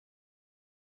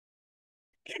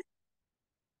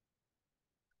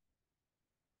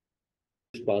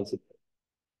responsibility.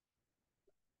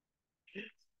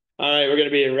 All right, we're going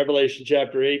to be in Revelation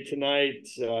chapter 8 tonight.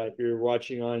 If you're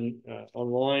watching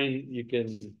online, you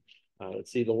can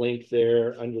see the link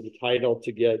there under the title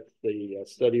to get the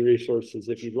study resources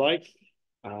if you'd like.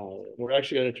 We're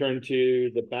actually going to turn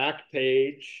to the back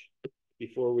page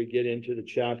before we get into the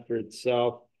chapter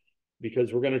itself,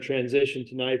 because we're going to transition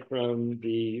tonight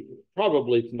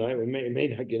probably tonight, we may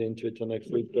not get into it till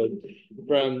next week, but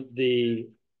from the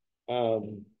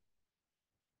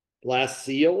last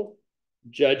seal,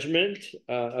 judgment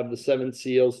of the seven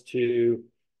seals, to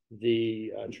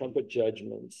the trumpet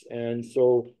judgments. And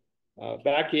so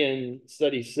back in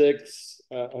study 6,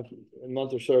 a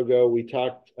month or so ago, we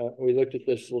looked at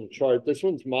this little chart. This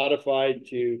one's modified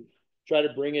to try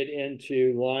to bring it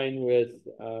into line with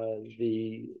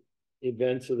the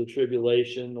events of the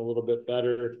tribulation a little bit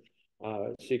better,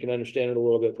 so you can understand it a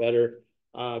little bit better.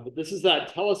 But this is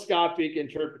that telescopic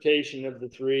interpretation of the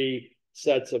three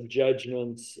sets of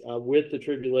judgments with the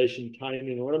tribulation timing.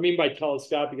 And what I mean by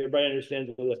telescopic, everybody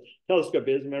understands what a telescope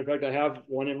is. As a matter of fact, I have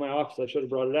one in my office. I should have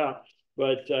brought it out.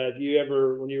 But if you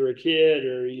ever, when you were a kid,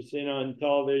 or you've seen on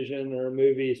television or a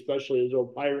movie, especially those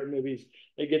old pirate movies,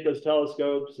 they get those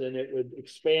telescopes and it would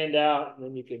expand out, and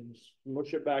then you can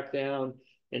smush it back down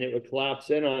and it would collapse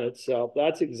in on itself.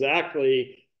 That's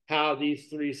exactly how these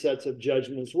three sets of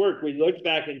judgments work. We looked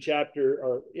back in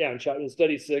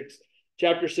study 6,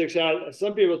 chapter 6 out.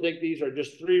 Some people think these are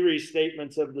just three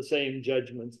restatements of the same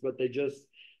judgments, but they just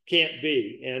can't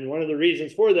be. And one of the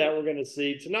reasons for that we're going to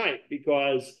see tonight,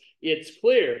 because it's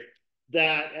clear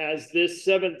that as this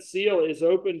seventh seal is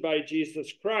opened by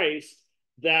Jesus Christ,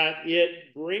 that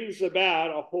it brings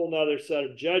about a whole nother set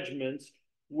of judgments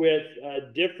with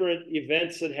different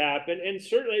events that happen. And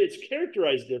certainly it's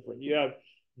characterized different. You have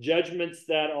judgments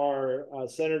that are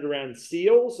centered around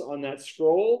seals on that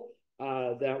scroll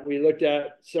that we looked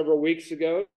at several weeks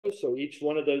ago. So each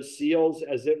one of those seals,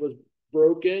 as it was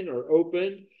broken or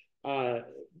opened,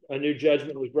 a new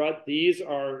judgment was brought. These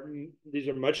are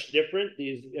much different.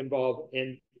 These involve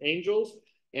angels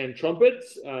and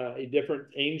trumpets. A different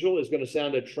angel is going to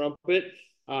sound a trumpet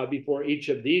before each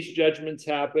of these judgments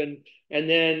happen. And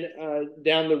then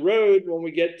down the road, when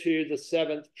we get to the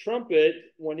seventh trumpet,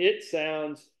 when it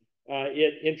sounds,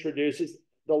 it introduces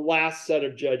the last set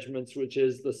of judgments, which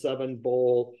is the seven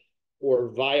bowl or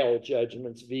vial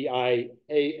judgments,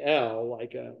 V-I-A-L,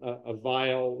 like a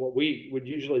vial, what we would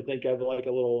usually think of like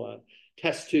a little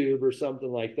test tube or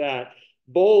something like that.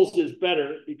 Bowls is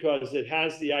better because it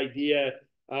has the idea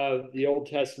of the Old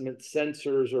Testament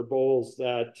censers or bowls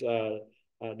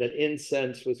that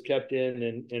incense was kept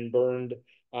in and burned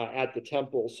at the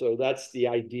temple. So that's the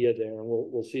idea there, and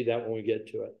we'll see that when we get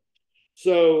to it.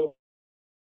 So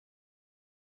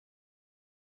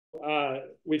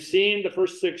we've seen the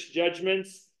first 6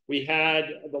 judgments. We had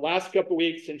the last couple of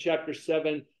weeks in chapter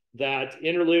 7 that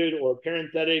interlude or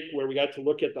parenthetic where we got to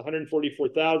look at the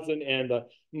 144,000 and the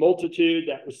multitude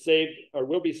that was saved or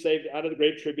will be saved out of the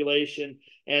great tribulation,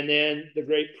 and then the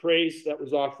great praise that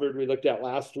was offered we looked at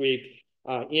last week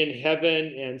in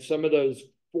heaven, and some of those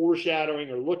foreshadowing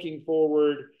or looking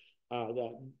forward,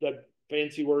 that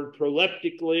fancy word,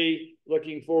 proleptically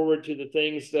looking forward to the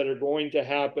things that are going to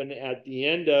happen at the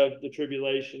end of the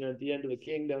tribulation, at the end of the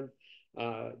kingdom.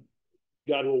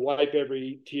 God will wipe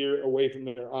every tear away from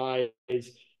their eyes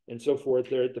and so forth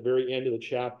there at the very end of the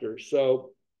chapter. So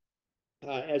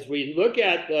as we look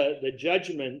at the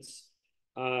judgments,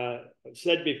 I've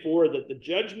said before that the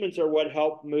judgments are what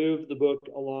help move the book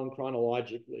along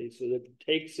chronologically. So that it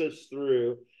takes us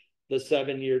through the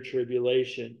 7-year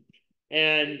tribulation.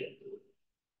 And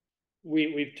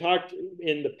we've talked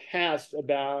in the past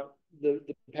about the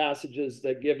passages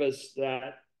that give us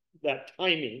that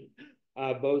timing,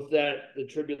 both that the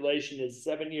tribulation is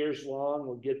 7 years long.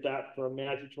 We'll get that from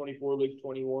Matthew 24, Luke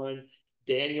 21,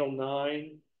 Daniel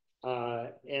 9,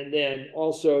 and then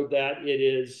also that it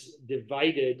is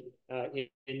divided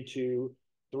into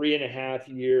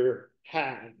 3.5-year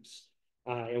halves.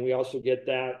 And we also get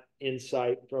that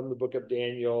insight from the book of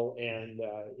Daniel and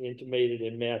intimated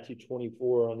in Matthew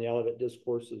 24 on the Olivet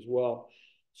Discourse as well.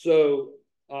 So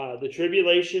the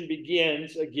tribulation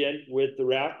begins again with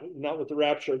not with the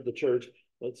rapture of the church.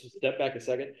 Let's step back a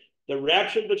second. The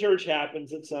rapture of the church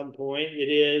happens at some point. It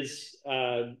is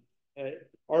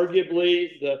arguably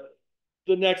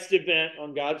the next event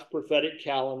on God's prophetic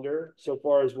calendar, so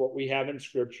far as what we have in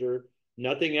Scripture.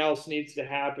 Nothing else needs to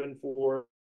happen for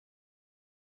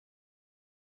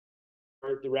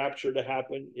the rapture to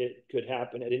happen. It could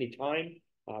happen at any time.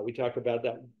 We talk about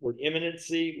that word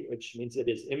imminency, which means it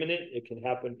is imminent. It can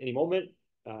happen any moment.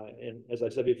 And as I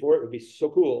said before, it would be so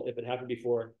cool if it happened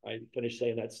before I finished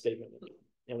saying that statement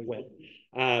and we went.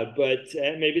 But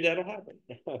maybe that'll happen.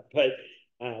 But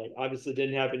obviously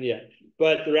didn't happen yet.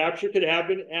 But the rapture could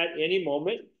happen at any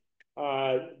moment.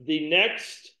 The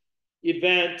next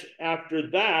event after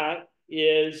that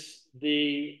is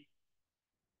the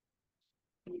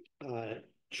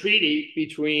treaty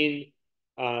between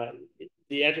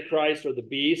the Antichrist, or the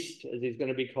beast, as he's going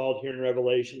to be called here in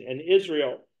Revelation, and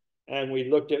Israel. And we've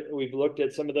looked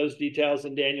at some of those details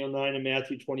in Daniel 9 and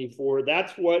Matthew 24.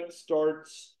 That's what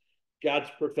starts God's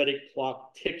prophetic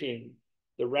clock ticking.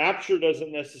 The rapture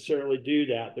doesn't necessarily do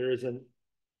that. There's an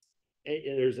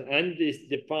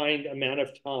undefined amount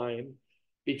of time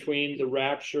between the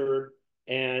rapture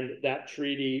and that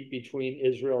treaty between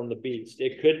Israel and the beast.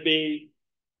 It could be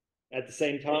at the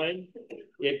same time.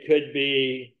 It could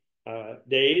be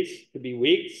days, could be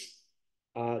weeks.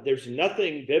 There's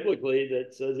nothing biblically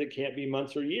that says it can't be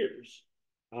months or years.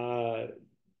 The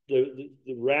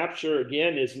rapture,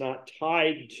 again, is not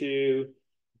tied to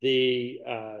the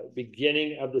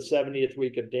beginning of the 70th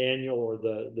week of Daniel or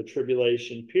the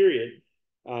tribulation period.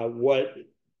 What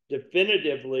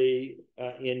definitively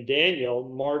in Daniel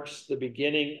marks the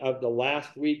beginning of the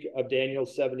last week of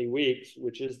Daniel's 70 weeks,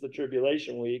 which is the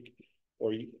tribulation week,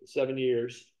 or 7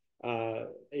 years,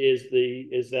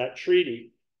 is that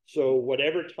treaty. So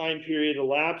whatever time period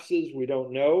elapses, we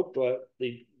don't know, but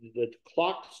the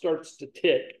clock starts to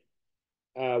tick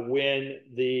when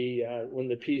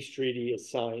the peace treaty is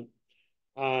signed.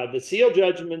 The seal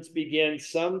judgments begin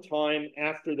sometime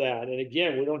after that. And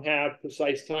again, we don't have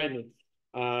precise timing.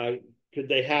 Could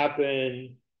they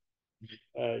happen,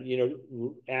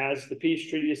 as the peace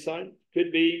treaty is signed?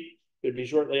 Could be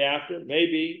shortly after,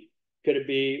 maybe. Could it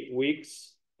be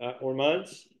weeks or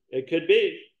months? It could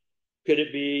be. Could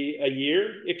it be a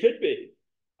year? It could be.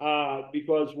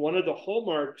 Because one of the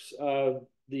hallmarks of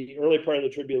the early part of the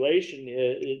tribulation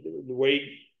is the way,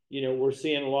 we're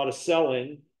seeing a lot of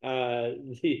selling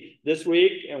this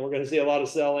week, and we're going to see a lot of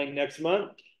selling next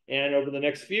month and over the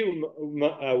next few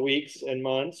weeks and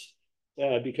months,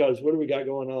 because what do we got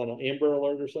going on? An Amber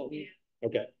Alert or something?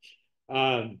 Okay.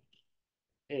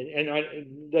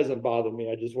 It doesn't bother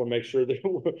me. I just want to make sure that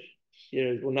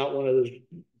we're not one of those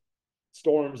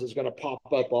storms that's going to pop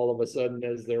up all of a sudden,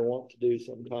 as they're wont to do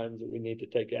sometimes, that we need to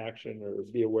take action or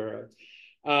be aware of.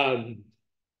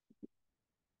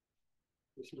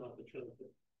 It's not the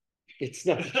trumpet. It's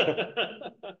not.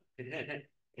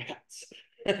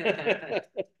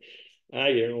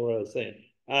 I hear what I was saying.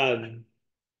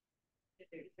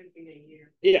 It could be a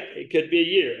year. Yeah, it could be a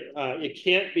year. It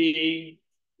can't be.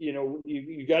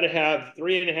 You got to have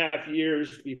 3.5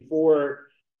 years before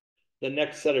the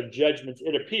next set of judgments,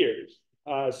 it appears.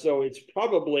 So it's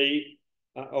probably,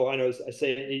 I know I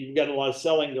say you've got a lot of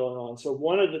selling going on. So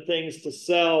one of the things to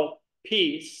sell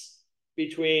peace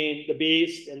between the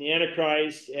beast and the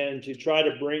Antichrist, and to try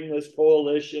to bring this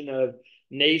coalition of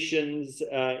nations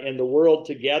and the world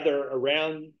together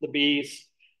around the beast,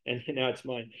 and now it's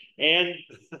mine, and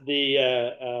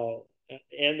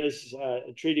this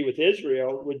treaty with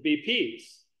Israel would be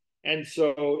peace. And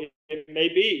so it may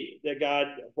be that God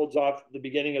holds off the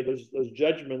beginning of those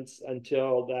judgments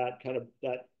until that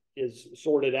is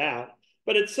sorted out.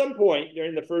 But at some point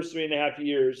during the first 3.5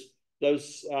 years,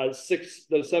 those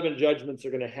 7 judgments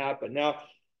are going to happen. Now,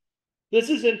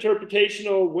 this is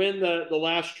interpretational when the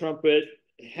last trumpet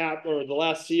or the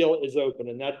last seal is open,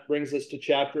 and that brings us to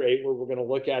chapter 8, where we're going to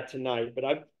look at tonight.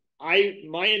 But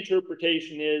my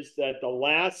interpretation is that the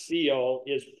last seal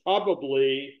is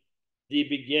probably the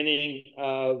beginning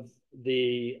of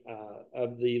the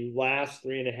last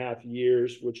 3.5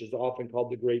 years, which is often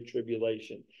called the Great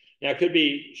Tribulation. Now, it could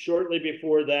be shortly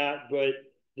before that, but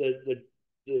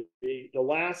the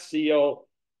last seal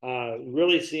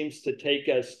really seems to take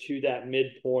us to that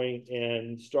midpoint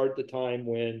and start the time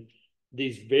when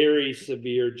these very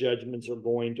severe judgments are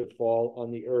going to fall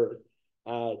on the earth.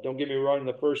 Don't get me wrong,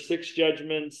 the first 6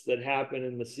 judgments that happen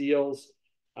in the seal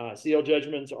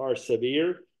judgments are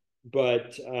severe.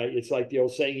 But it's like the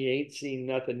old saying, you ain't seen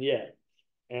nothing yet.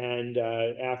 And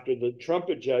after the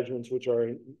trumpet judgments, which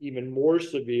are even more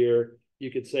severe, you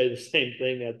could say the same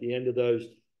thing at the end of those.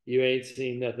 You ain't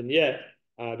seen nothing yet,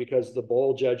 because the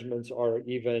bowl judgments are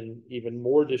even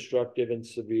more destructive and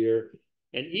severe.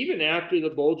 And even after the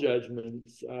bowl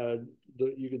judgments,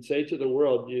 you could say to the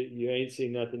world, you ain't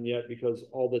seen nothing yet, because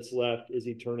all that's left is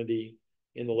eternity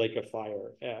in the lake of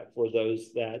fire for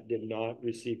those that did not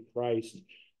receive Christ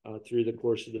through the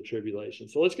course of the tribulation.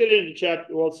 So let's get into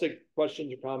chapter. Well, let's take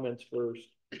questions or comments first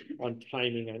on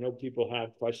timing. I know people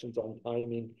have questions on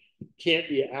timing. Can't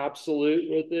be absolute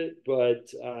with it,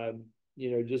 but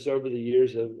just over the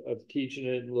years of teaching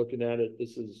it and looking at it,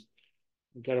 this is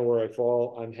kind of where I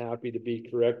fall. I'm happy to be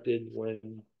corrected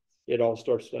when it all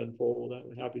starts to unfold.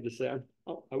 I'm happy to say,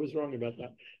 I was wrong about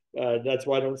that. That's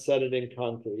why I don't set it in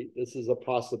concrete. This is a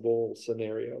possible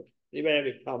scenario. Anybody have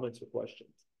any comments or questions?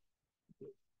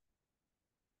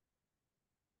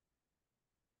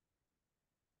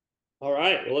 All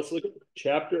right, well, let's look at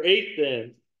chapter 8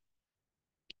 then.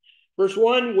 Verse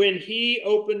 1, when he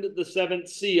opened the seventh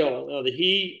seal. Now, the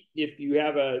he, if you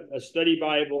have a study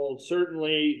Bible,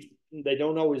 certainly they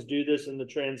don't always do this in the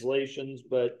translations,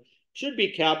 but should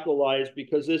be capitalized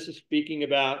because this is speaking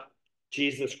about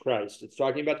Jesus Christ. It's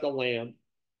talking about the Lamb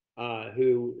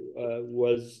who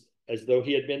was as though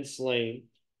he had been slain.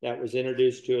 That was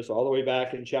introduced to us all the way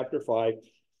back in chapter 5.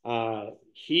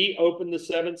 He opened the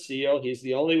seventh seal. He's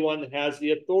the only one that has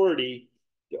the authority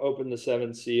to open the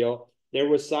seventh seal. There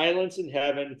was silence in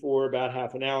heaven for about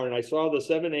half an hour, and I saw the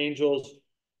seven angels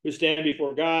who stand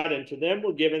before God, and to them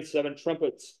were given seven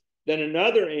trumpets. Then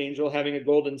another angel, having a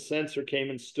golden censer, came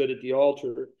and stood at the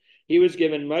altar. He was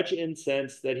given much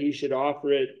incense that he should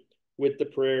offer it with the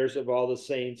prayers of all the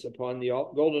saints upon the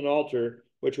golden altar,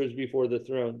 which was before the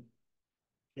throne.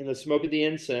 And the smoke of the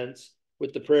incense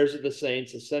with the prayers of the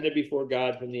saints ascended before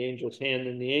God from the angel's hand.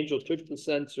 And the angel took the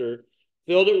censer,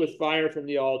 filled it with fire from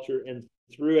the altar, and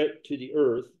threw it to the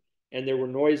earth. And there were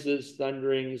noises,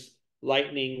 thunderings,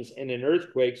 lightnings, and an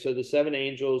earthquake. So the seven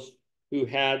angels who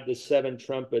had the seven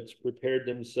trumpets prepared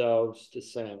themselves to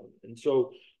sound. And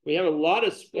so we have a lot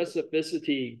of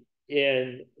specificity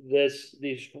in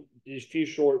these few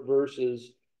short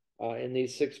verses, in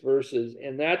these 6 verses.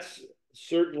 And that's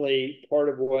certainly part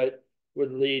of what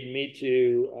would lead me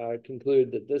to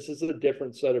conclude that this is a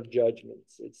different set of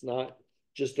judgments. It's not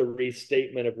just a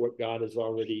restatement of what God has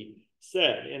already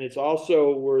said. And it's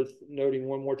also worth noting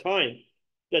one more time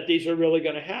that these are really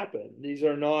going to happen. These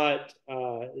are not,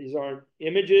 these aren't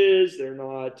images. They're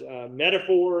not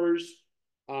metaphors.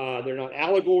 They're not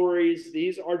allegories.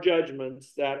 These are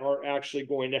judgments that are actually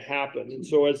going to happen. And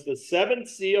so as the seventh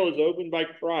seal is opened by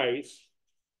Christ,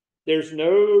 there's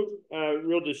no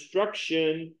real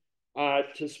destruction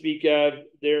to speak of.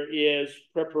 There is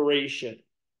preparation.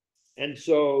 And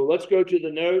so let's go to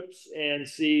the notes and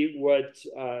see what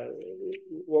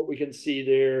we can see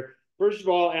there. First of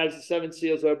all, as the seventh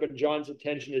seal is open, John's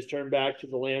attention is turned back to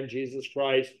the Lamb, Jesus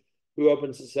Christ, who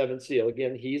opens the seventh seal.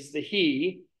 Again, he's the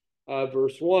he,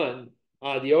 verse 1.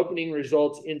 The opening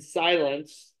results in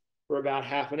silence for about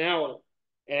half an hour.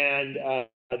 And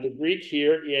the Greek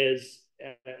here is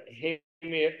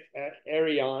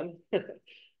hemiarion,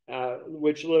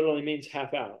 which literally means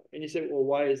half hour. And you say, well,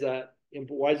 why is that in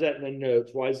the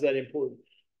notes? Why is that important?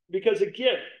 Because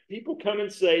again, people come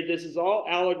and say this is all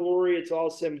allegory, it's all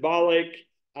symbolic,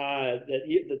 that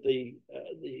the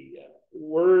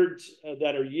words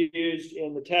that are used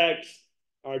in the text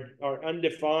are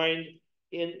undefined.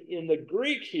 In the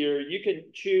Greek here, you can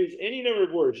choose any number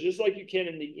of words, just like you can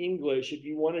in the English, if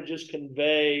you want to just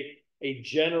convey a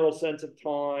general sense of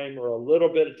time or a little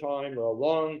bit of time or a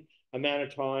long amount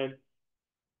of time.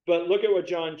 But look at what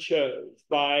John chose.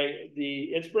 By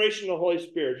the inspiration of the Holy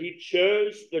Spirit, he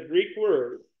chose the Greek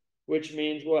word, which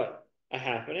means what? A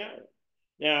half an hour.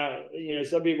 Now,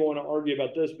 some people want to argue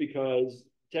about this because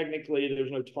technically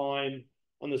there's no time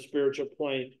on the spiritual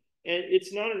plane. And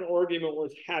it's not an argument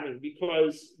worth having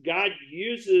because God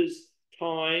uses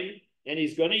time, and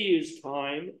he's going to use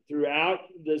time throughout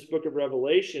this book of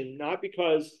Revelation, not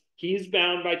because he's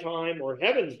bound by time or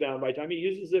heaven's bound by time. He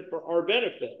uses it for our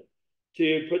benefit,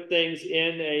 to put things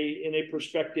in a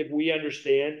perspective we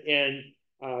understand, and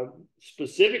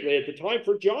specifically at the time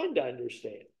for John to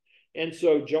understand. And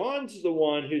so John's the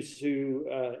one who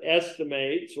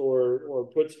estimates or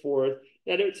puts forth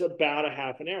that it's about a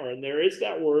half an hour. And there is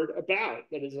that word about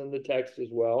that is in the text as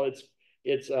well.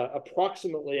 It's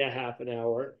approximately a half an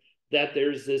hour that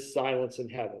there's this silence in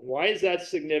heaven. Why is that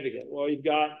significant? Well, you've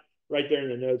got right there in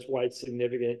the notes why it's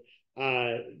significant.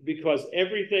 Because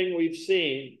everything we've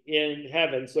seen in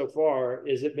heaven so far,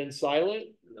 has it been silent?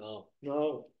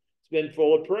 No. It's been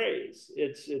full of praise.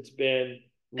 It's been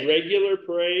regular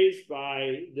praise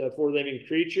by the 4 living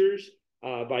creatures,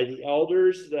 by the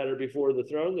elders that are before the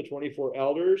throne, the 24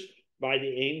 elders, by the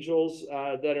angels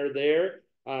that are there,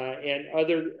 and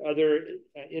other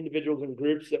individuals and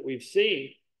groups that we've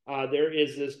seen. There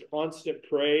is this constant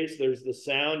praise. There's the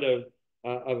sound of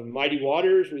mighty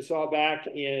waters we saw back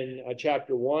in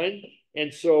chapter 1.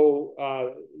 And so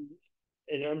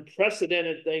an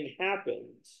unprecedented thing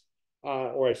happens,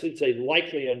 or I should say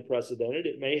likely unprecedented.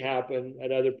 It may happen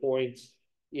at other points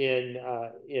in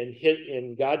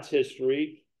God's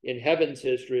history, in heaven's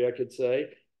history, I could say.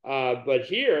 But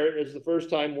here is the first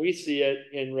time we see it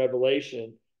in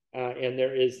Revelation, and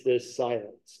there is this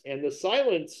silence. And the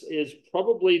silence is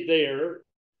probably there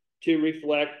to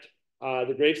reflect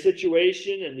the grave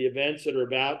situation and the events that are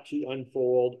about to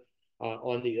unfold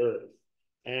on the earth.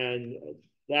 And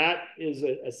that is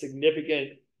a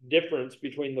significant difference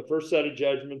between the first set of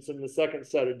judgments and the second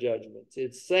set of judgments.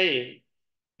 It's saying,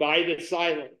 by the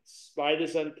silence, by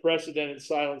this unprecedented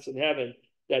silence in heaven,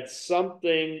 that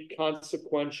something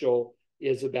consequential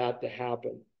is about to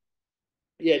happen.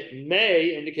 It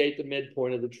may indicate the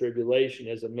midpoint of the tribulation,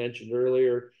 as I mentioned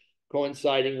earlier,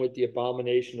 coinciding with the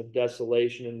abomination of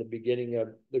desolation and the beginning of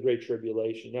the Great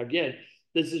Tribulation. Now, again,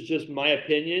 this is just my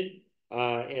opinion,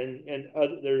 and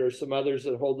there are some others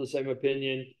that hold the same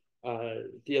opinion.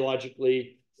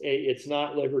 Theologically, it's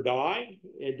not live or die.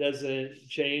 It doesn't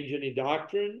change any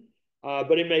doctrine,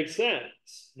 but it makes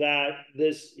sense that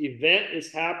this event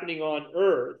is happening on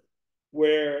earth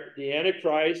where the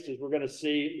Antichrist, as we're going to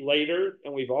see later,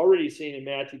 and we've already seen in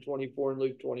Matthew 24 and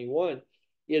Luke 21,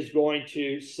 is going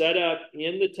to set up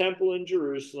in the temple in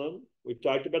Jerusalem. We've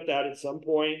talked about that at some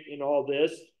point in all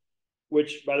this,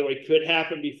 which, by the way, could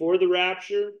happen before the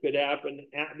rapture, could happen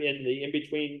in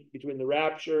between the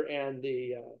rapture and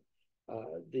the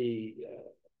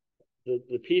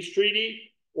peace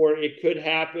treaty, or it could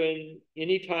happen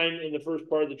anytime in the first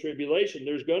part of the tribulation.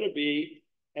 There's going to be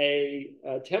a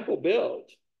temple built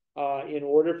in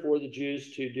order for the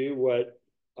Jews to do what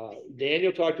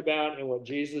Daniel talked about and what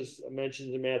Jesus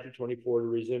mentions in Matthew 24, to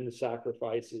resume the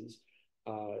sacrifices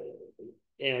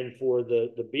and for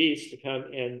the beast to come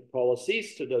and call a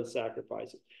cease to those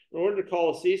sacrifices. In order to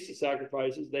call a cease to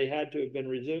sacrifices, they had to have been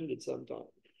resumed at some time.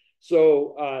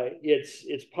 So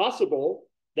it's possible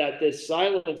that this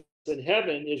silence in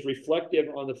heaven is reflective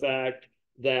on the fact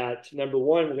that, number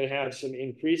one, we're going to have some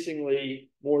increasingly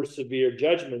more severe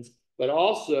judgments, but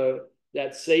also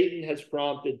that Satan has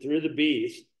prompted through the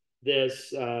beast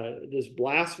this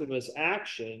blasphemous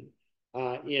action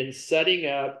in setting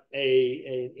up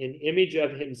an image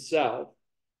of himself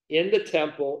in the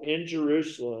temple in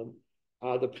Jerusalem,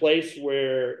 the place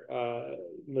where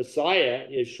Messiah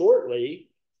is shortly,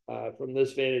 from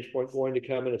this vantage point, going to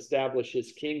come and establish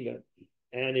his kingdom.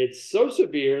 And it's so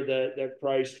severe that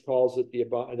Christ calls it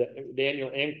that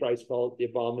Daniel and Christ call it the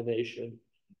abomination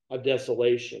of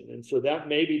desolation. And so that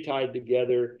may be tied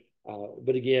together.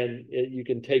 But again, you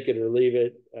can take it or leave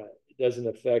it. It doesn't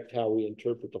affect how we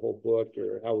interpret the whole book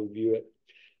or how we view it.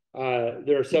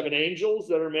 There are 7 angels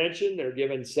that are mentioned. They're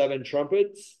given 7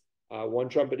 trumpets, 1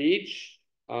 trumpet each.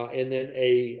 And then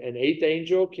an 8th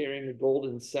angel carrying a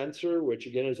golden censer, which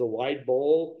again is a wide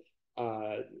bowl.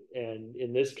 And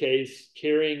in this case,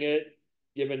 carrying it,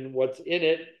 given what's in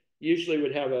it, usually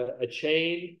would have a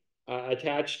chain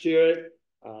attached to it,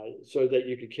 so that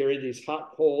you could carry these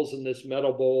hot coals in this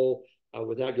metal bowl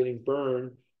without getting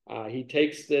burned. He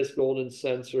takes this golden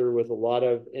censer with a lot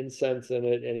of incense in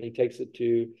it, and he takes it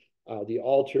to the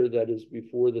altar that is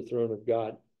before the throne of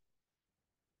God.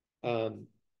 Let's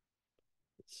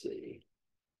see.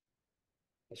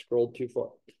 I scrolled too far.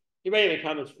 Anybody have any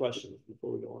comments or questions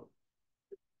before we go on?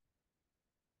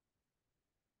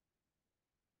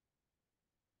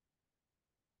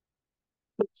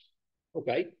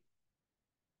 Okay.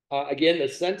 Again, the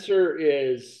censer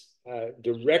is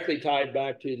directly tied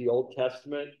back to the Old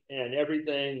Testament, and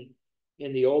everything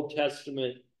in the Old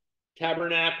Testament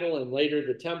tabernacle and later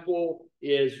the temple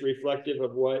is reflective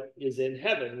of what is in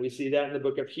heaven. We see that in the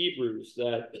book of Hebrews,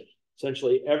 that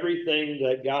essentially everything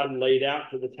that God laid out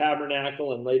for the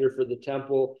tabernacle and later for the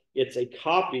temple, it's a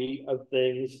copy of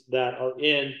things that are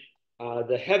in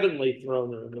the heavenly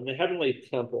throne room and the heavenly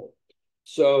temple.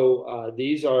 So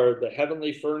these are the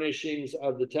heavenly furnishings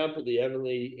of the temple, the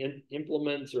heavenly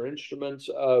implements or instruments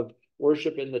of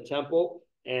worship in the temple.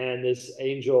 And this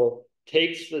angel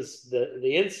takes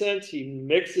the incense, he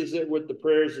mixes it with the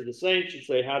prayers of the saints. You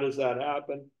say, how does that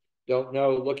happen? Don't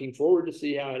know. Looking forward to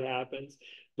see how it happens.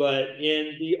 But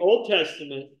in the Old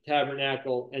Testament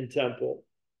tabernacle and temple,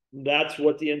 that's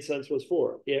what the incense was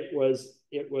for. It was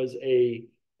a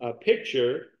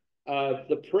picture of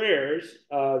the prayers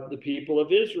of the people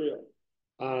of Israel.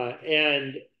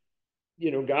 And,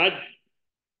 God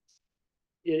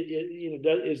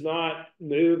is not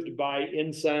moved by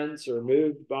incense or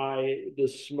moved by the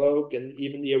smoke and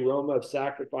even the aroma of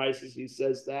sacrifices. He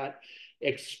says that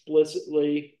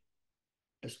explicitly,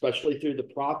 especially through the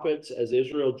prophets, as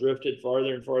Israel drifted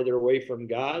farther and farther away from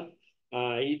God.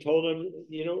 He told them,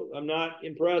 I'm not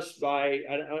impressed by,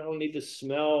 I don't need to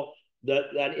smell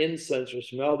that incense or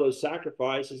smell those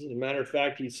sacrifices. As a matter of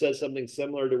fact, he says something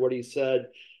similar to what he said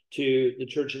to the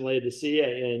church in Laodicea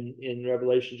in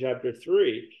Revelation chapter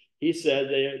 3. He said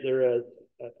they're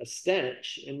a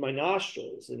stench in my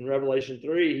nostrils. In Revelation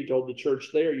 3, he told the church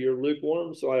there, you're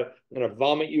lukewarm, so I'm going to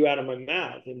vomit you out of my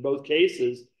mouth. In both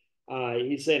cases,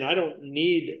 he's saying, I don't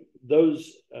need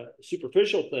those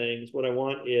superficial things. What I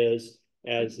want is,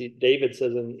 as David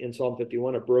says in Psalm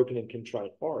 51, a broken and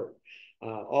contrite heart.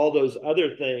 All those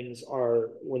other things are,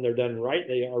 when they're done right,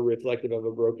 they are reflective of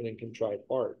a broken and contrite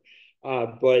heart.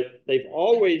 But it's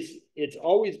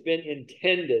always been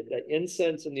intended that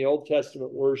incense in the Old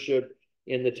Testament worship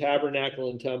in the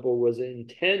tabernacle and temple was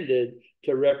intended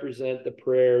to represent the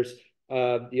prayers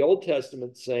of the Old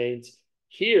Testament saints.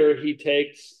 Here, he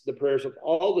takes the prayers of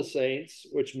all the saints,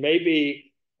 which may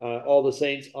be all the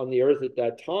saints on the earth at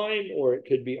that time, or it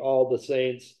could be all the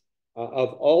saints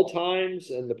of all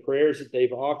times, and the prayers that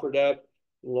they've offered up,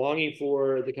 longing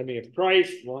for the coming of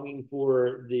Christ, longing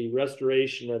for the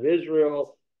restoration of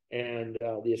Israel and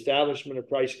the establishment of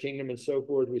Christ's kingdom and so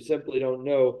forth. We simply don't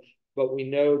know, but we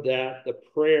know that the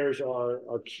prayers are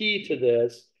key to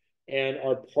this and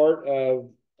are part of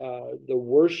the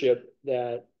worship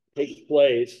that takes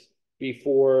place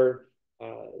before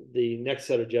the next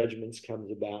set of judgments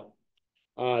comes about.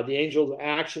 The angel's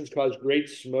actions cause great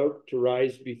smoke to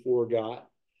rise before God.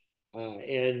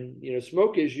 And,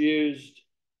 smoke is used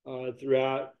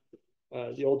throughout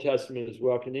the Old Testament as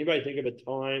well. Can anybody think of a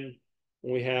time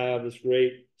when we have this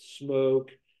great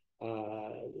smoke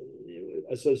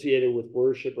associated with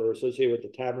worship or associated with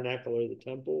the tabernacle or the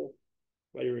temple?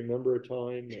 Anybody remember a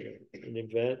time, an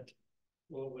event?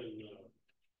 Well, when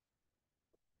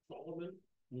Solomon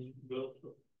built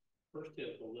the first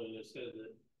temple, then it said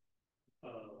that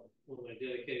when they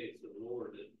dedicated it to the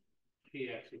Lord, that he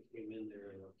actually came in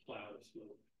there in a cloud of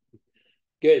smoke.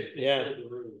 Good, yeah. Filled the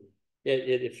room.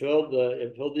 It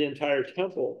filled the entire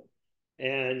temple,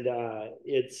 and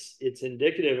it's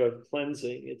indicative of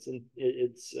cleansing.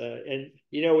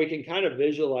 And we can kind of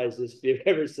visualize this. If you've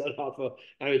ever set off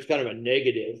it's kind of a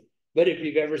negative, but if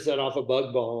you've ever set off a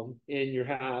bug bomb in your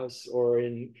house or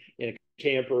in a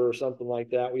camper or something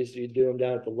like that, we used to do them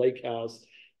down at the lake house.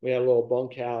 We had a little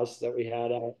bunkhouse that we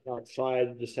had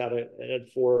outside. Just had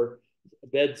 4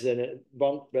 beds in it,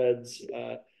 bunk beds.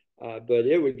 But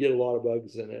it would get a lot of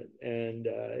bugs in it. And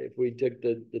if we took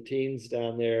the teens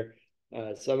down there,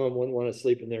 some of them wouldn't want to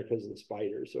sleep in there because of the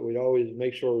spiders. So we'd always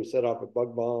make sure we set off a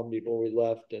bug bomb before we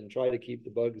left and try to keep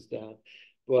the bugs down.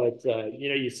 But,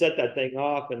 you set that thing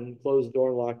off and close the door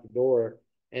and lock the door.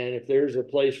 And if there's a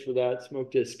place for that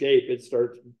smoke to escape, it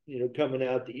starts, coming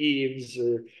out the eaves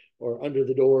or under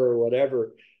the door or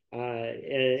whatever.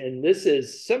 And this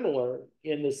is similar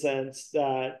in the sense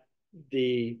that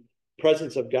the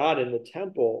presence of God in the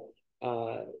temple,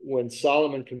 when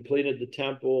Solomon completed the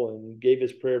temple and gave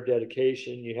his prayer of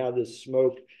dedication, you have this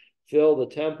smoke fill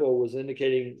the temple, was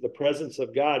indicating the presence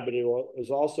of God, but it was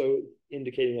also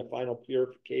indicating a final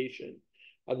purification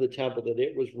of the temple, that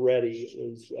it was ready.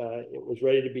 It was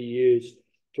ready to be used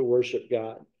to worship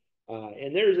God.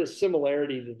 And there's a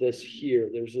similarity to this here.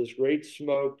 There's this great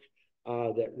smoke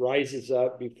that rises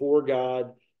up before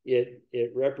God.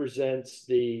 It represents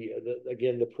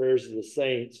again the prayers of the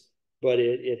saints, but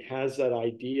it has that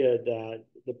idea that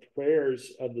the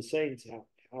prayers of the saints,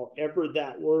 however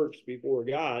that works before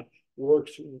God,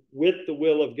 works with the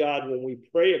will of God when we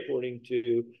pray according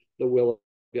to the will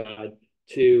of God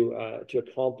to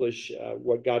accomplish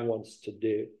what God wants to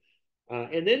do.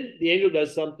 And then the angel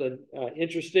does something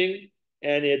interesting,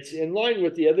 and it's in line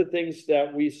with the other things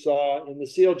that we saw in the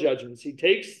seal judgments. He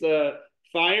takes the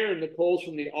fire and the coals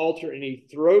from the altar and he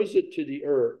throws it to the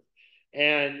earth.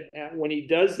 And when he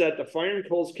does that, the fire and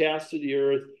coals cast to the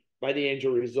earth by the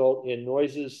angel result in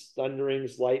noises,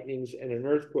 thunderings, lightnings, and an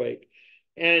earthquake.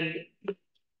 And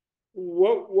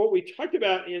what we talked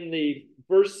about in the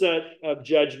first set of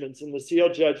judgments, in the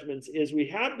seal judgments, is we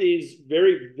have these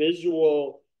very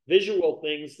visual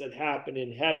things that happen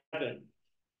in heaven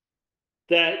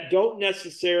that don't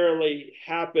necessarily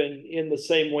happen in the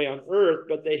same way on earth,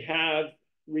 but they have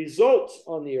results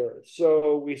on the earth.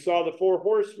 So we saw the 4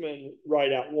 horsemen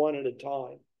ride out one at a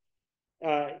time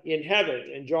in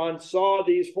heaven, and John saw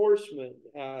these horsemen,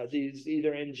 these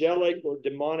either angelic or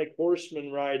demonic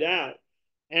horsemen ride out,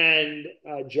 and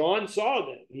John saw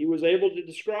them. He was able to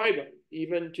describe them,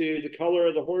 even to the color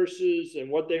of the horses and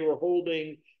what they were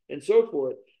holding and so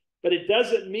forth. But it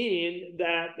doesn't mean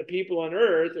that the people on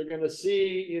earth are going to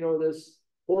see, this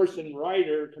horse and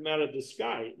rider come out of the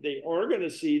sky. They are going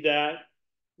to see that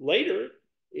later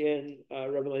in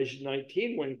Revelation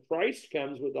 19, when Christ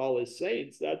comes with all his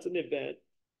saints. That's an event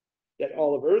that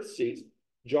all of earth sees.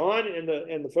 John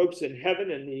and the folks in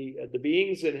heaven and the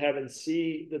beings in heaven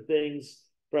see the things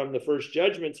from the first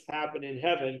judgments happen in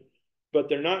heaven, but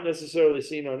they're not necessarily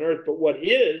seen on earth. But what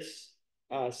is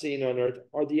seen on earth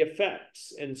are the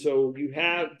effects. And so you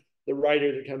have the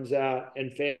writer that comes out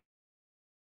and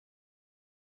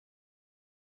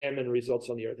famine results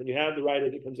on the earth, and you have the writer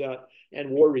that comes out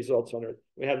and war results on earth.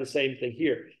 We have the same thing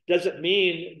here. Doesn't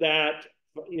mean that,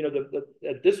 you know,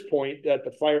 at this point that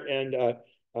the fire and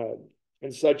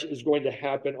such is going to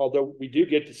happen, although we do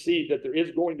get to see that there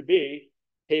is going to be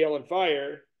hail and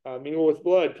fire mingle with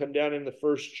blood come down in the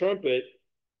first trumpet.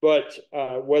 But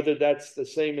whether that's the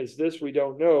same as this, we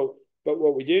don't know. But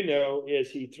what we do know is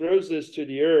he throws this to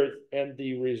the earth, and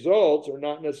the results are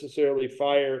not necessarily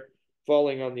fire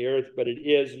falling on the earth, but it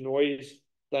is noise,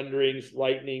 thunderings,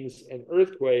 lightnings, and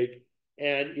earthquake.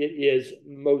 And it is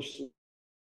most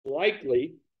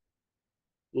likely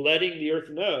letting the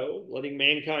earth know, letting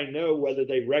mankind know, whether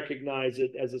they recognize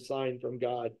it as a sign from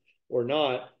God or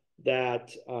not,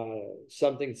 that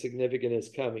something significant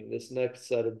is coming. This next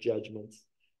set of judgments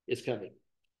is coming.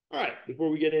 All right, before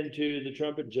we get into the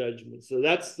trumpet judgment. So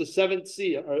that's the seventh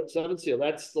seal.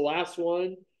 That's the last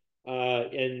one.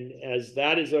 And as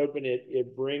that is open,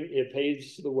 it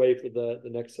paves the way for the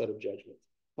next set of judgments.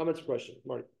 Comments, questions,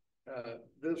 Marty?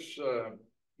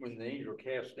 When the angel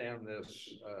cast down this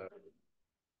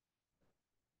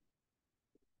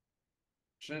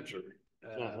censer,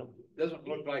 doesn't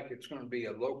look like it's going to be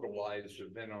a localized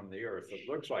event on the earth. It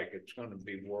looks like it's going to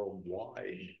be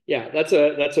worldwide. Yeah, that's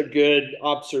a good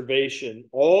observation.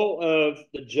 All of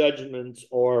the judgments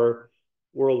are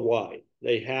worldwide.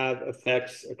 They have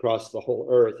effects across the whole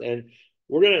earth. And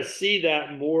we're going to see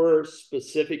that more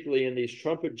specifically in these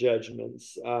trumpet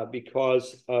judgments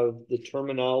because of the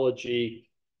terminology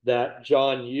that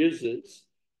John uses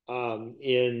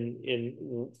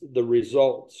in the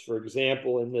results. For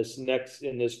example, in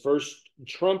this first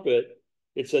trumpet,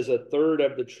 it says a third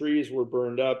of the trees were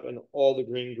burned up and all the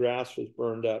green grass was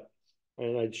burned up.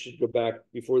 And I should go back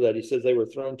before that. He says they were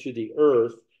thrown to the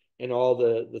earth and all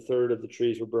the third of the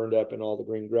trees were burned up and all the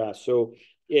green grass. So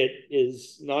it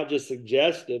is not just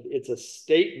suggestive, it's a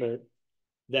statement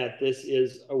that this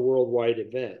is a worldwide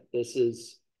event. This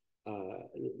is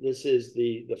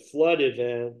the flood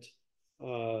event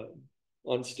on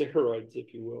steroids,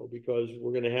 if you will, because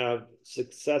we're going to have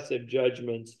successive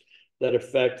judgments that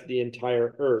affect the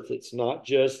entire earth. It's not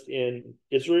just in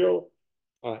Israel.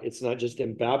 It's not just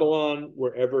in Babylon,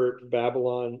 wherever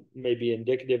Babylon may be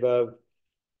indicative of.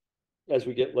 As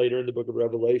we get later in the book of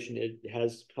Revelation, it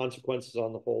has consequences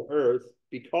on the whole earth,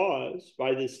 because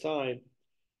by this time,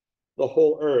 the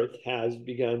whole earth has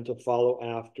begun to follow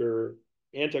after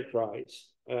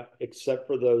Antichrist, except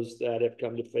for those that have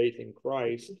come to faith in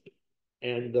Christ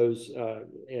and those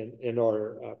and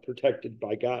are protected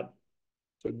by God.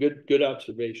 So good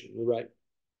observation. You're right.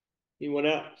 Anyone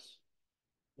else?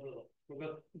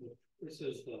 This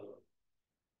is the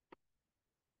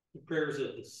prayers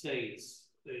of the saints.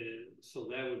 So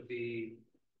that would be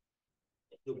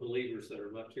the believers that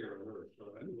are left here on earth.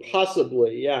 Right?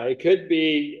 Possibly, yeah. It could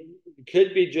be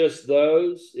just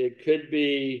those. It could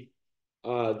be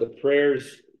the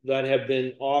prayers that have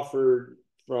been offered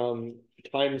from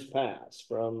times past,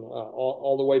 from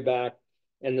all the way back.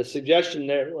 And the suggestion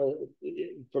there,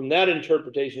 from that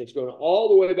interpretation, it's going all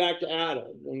the way back to Adam,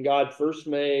 when God first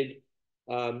made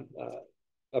a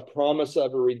promise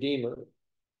of a redeemer.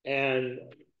 And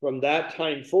from that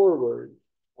time forward,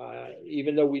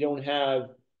 even though we don't have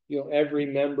every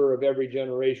member of every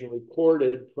generation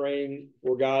recorded praying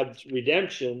for God's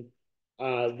redemption,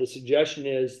 the suggestion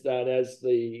is that as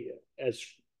the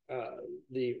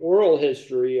oral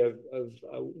history of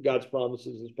God's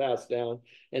promises is passed down,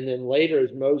 and then later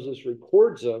as Moses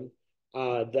records them,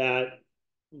 that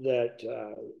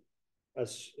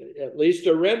at least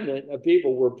a remnant of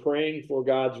people were praying for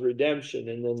God's redemption,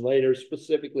 and then later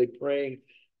specifically praying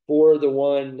for the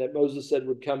one that Moses said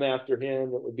would come after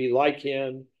him, that would be like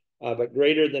him, but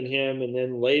greater than him. And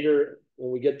then later,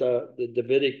 when we get the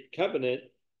Davidic covenant,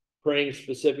 praying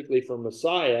specifically for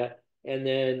Messiah. And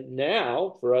then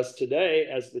now, for us today,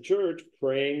 as the church,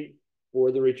 praying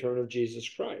for the return of Jesus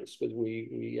Christ, because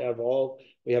we have all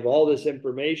this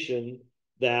information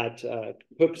that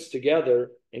hooks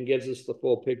together and gives us the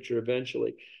full picture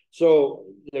eventually. So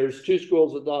there's two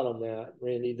schools of thought on that,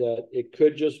 Randy, that it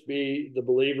could just be the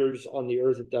believers on the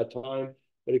earth at that time,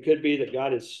 but it could be that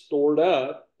God has stored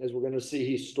up, as we're going to see,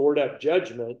 he's stored up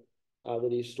judgment,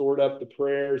 that he stored up the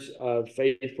prayers of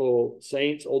faithful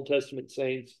saints, Old Testament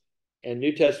saints, and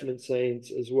New Testament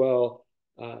saints as well,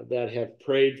 that have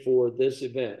prayed for this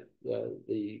event,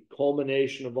 the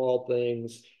culmination of all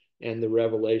things, and the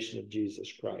revelation of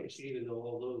Jesus Christ. Even though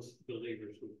all those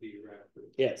believers would be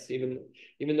raptured. Yes, even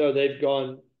though they've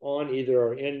gone on, either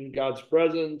are in God's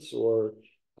presence or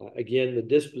again, the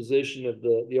disposition of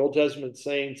the Old Testament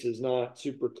saints is not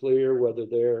super clear whether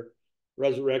they're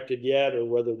resurrected yet or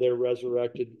whether they're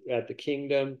resurrected at the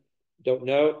kingdom. Don't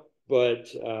know, but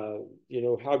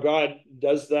how God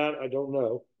does that, I don't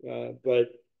know. But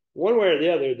one way or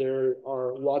the other, there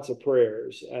are lots of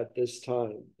prayers at this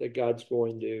time that God's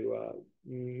going to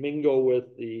mingle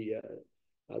with the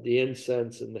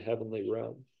incense in the heavenly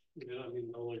realm. Yeah, I mean,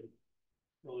 the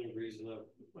only reason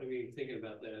thinking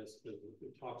about that is because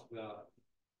it talks about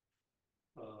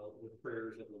the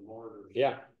prayers of the martyrs.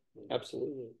 Yeah,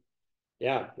 absolutely.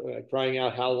 Yeah, crying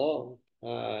out how long,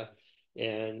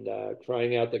 and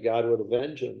crying out that God would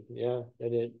avenge him. Yeah,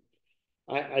 and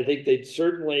I think they'd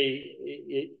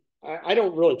certainly. I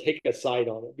don't really take a side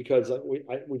on it because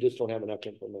we just don't have enough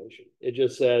information. It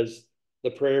just says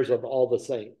the prayers of all the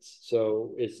saints,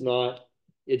 so it's not.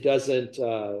 It doesn't.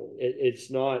 It's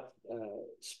not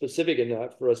specific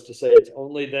enough for us to say it's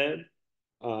only them.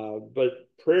 But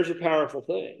prayer's a powerful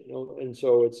thing, and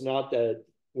so it's not that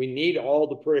we need all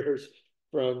the prayers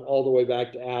from all the way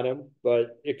back to Adam,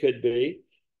 but it could be.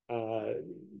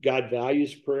 God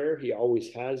values prayer. He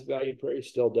always has valued prayer. He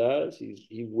still does.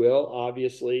 He will,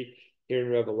 obviously, here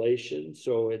in Revelation.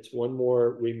 So it's one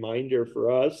more reminder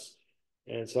for us,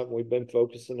 and something we've been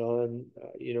focusing on,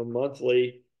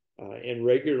 monthly and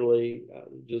regularly,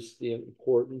 just the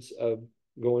importance of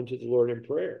going to the Lord in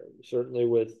prayer, certainly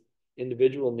with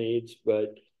individual needs,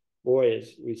 but boy,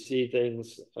 as we see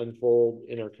things unfold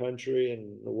in our country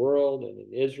and in the world and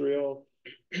in Israel,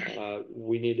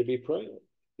 we need to be praying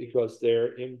because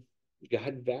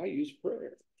God values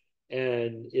prayer.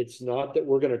 And it's not that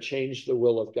we're going to change the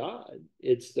will of God.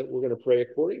 It's that we're going to pray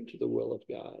according to the will of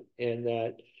God. And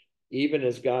that even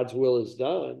as God's will is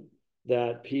done,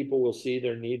 that people will see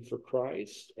their need for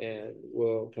Christ and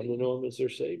will come to know him as their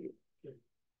Savior.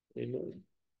 Amen.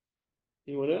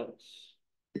 Anyone else?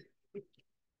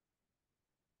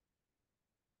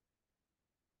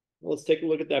 Let's take a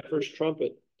look at that first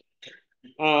trumpet.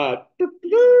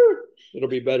 It'll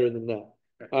be better than that.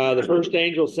 The first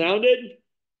angel sounded,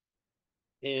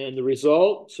 and the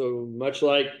result, so much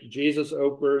like Jesus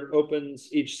opens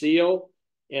each seal,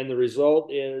 and the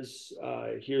result is,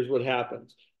 here's what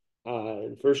happens.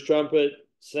 The first trumpet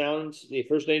sounds, the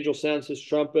first angel sounds his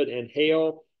trumpet, and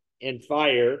hail and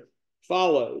fire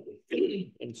followed.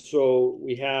 And so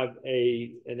we have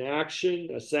an action,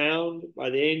 a sound by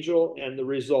the angel, and the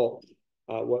result.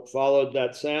 What followed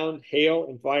that sound? Hail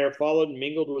and fire followed and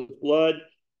mingled with blood,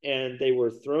 and they were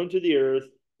thrown to the earth,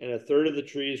 and a third of the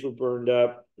trees were burned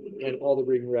up, and all the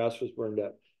green grass was burned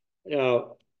up.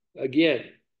 Now, again,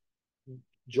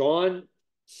 John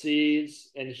sees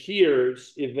and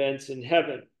hears events in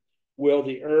heaven. Will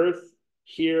the earth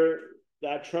hear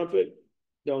that trumpet?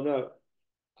 Don't know.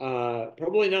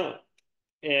 Probably not.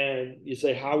 And you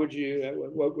say,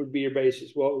 what would be your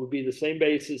basis? Well, it would be the same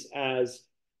basis as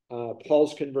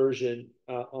Paul's conversion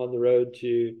on the road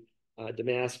to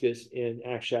Damascus in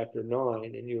Acts chapter 9.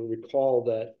 And you'll recall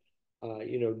that,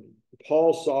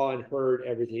 Paul saw and heard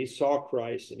everything. He saw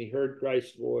Christ and he heard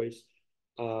Christ's voice.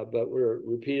 But we're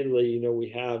repeatedly, we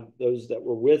have those that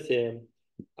were with him,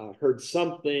 heard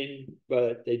something,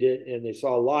 but they didn't, and they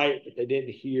saw light, but they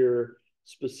didn't hear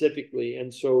specifically.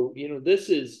 And so, this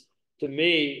is, to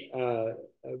me,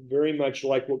 very much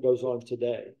like what goes on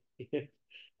today.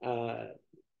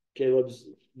 Caleb's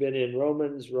been in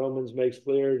Romans. Romans makes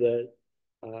clear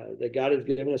that God has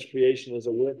given us creation as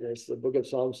a witness. The book of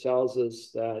Psalms tells us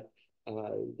that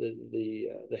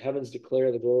the heavens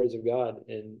declare the glories of God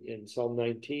in Psalm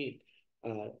 19.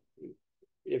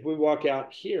 If we walk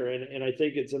out here, and I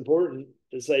think it's important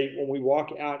to say when we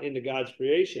walk out into God's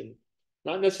creation,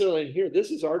 not necessarily in here,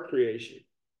 this is our creation.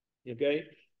 Okay,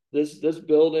 this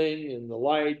building and the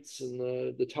lights and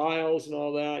the tiles and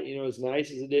all that, as nice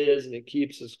as it is, and it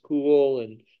keeps us cool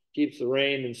and keeps the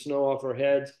rain and snow off our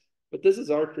heads, but this is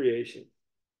our creation.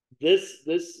 This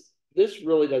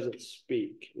really doesn't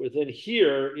speak. Within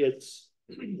here, it's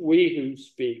we who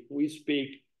speak. We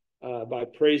speak by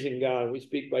praising God. We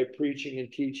speak by preaching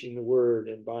and teaching the word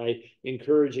and by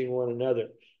encouraging one another.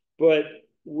 But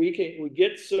we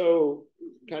get so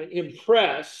kind of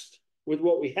impressed with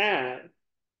what we have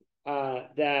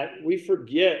that we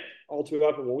forget all too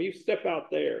often when we step out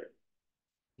there,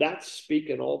 that's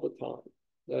speaking all the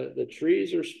time. The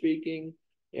trees are speaking,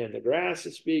 and the grass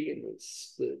is speaking,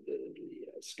 the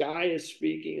sky is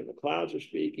speaking, and the clouds are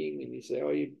speaking. And you say,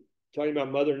 oh, you're talking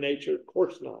about Mother Nature? Of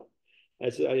course not.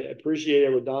 I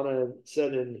appreciated what Donna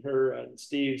said in her and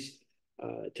Steve's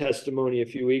testimony a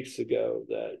few weeks ago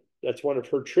that's one of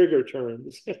her trigger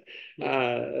terms,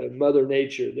 Mother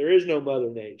Nature. There is no Mother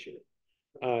Nature.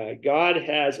 God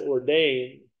has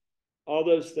ordained all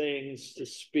those things to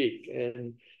speak.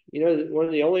 And, one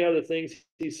of the only other things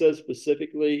he says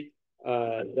specifically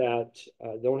that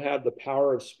don't have the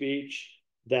power of speech,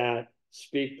 that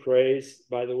speak praise,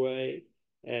 by the way.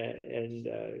 And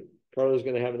Carla's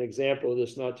going to have an example of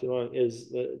this not too long,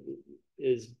 is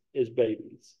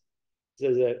babies. It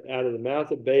says that out of the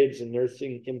mouth of babes and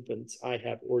nursing infants, I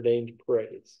have ordained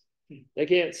praise. They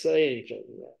can't say anything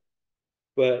like that,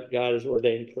 but God has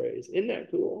ordained praise. Isn't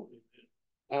that cool?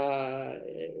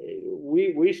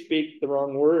 We speak the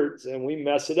wrong words and we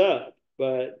mess it up.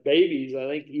 But babies, I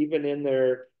think, even in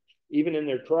their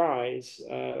cries,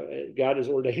 God has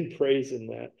ordained praise in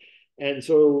that. And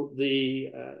so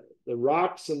the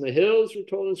rocks and the hills, we're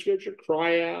told in Scripture,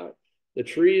 cry out. The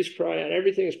trees cry out.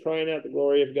 Everything is crying out the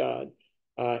glory of God,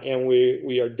 and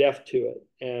we are deaf to it.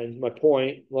 And my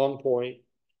point, long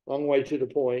way to the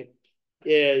point,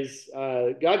 is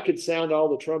God could sound all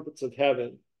the trumpets of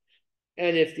heaven.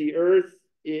 And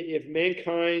if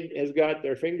mankind has got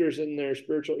their fingers in their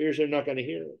spiritual ears, they're not going to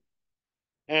hear it.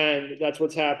 And that's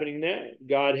what's happening now.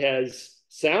 God has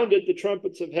sounded the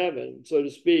trumpets of heaven, so to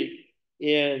speak,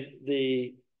 in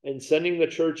sending the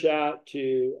church out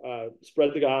to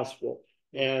spread the gospel,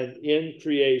 and in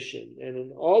creation, and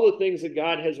in all the things that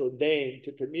God has ordained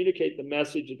to communicate the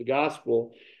message of the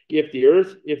gospel.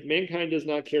 If mankind does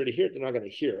not care to hear it, they're not going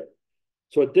to hear it.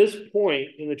 So at this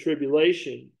point in the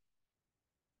tribulation,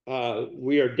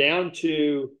 we are down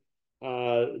to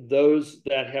those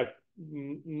that have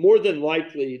more than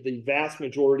likely, the vast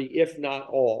majority, if not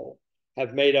all,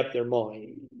 have made up their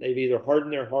mind. They've either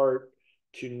hardened their heart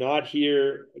to not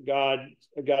hear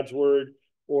God's word,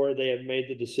 or they have made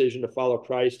the decision to follow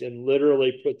Christ and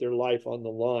literally put their life on the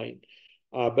line.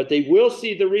 But they will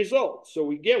see the results.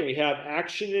 So again, we have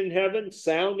action in heaven,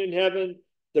 sound in heaven.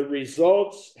 The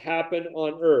results happen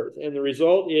on earth. And the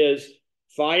result is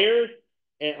hail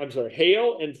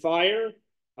and fire,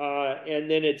 and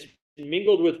then it's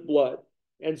mingled with blood.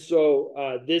 And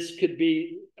so this could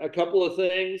be a couple of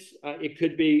things. It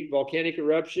could be volcanic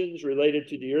eruptions related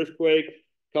to the earthquake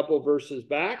a couple of verses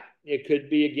back. It could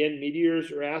be, again,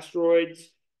 meteors or asteroids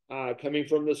coming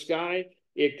from the sky.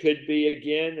 It could be,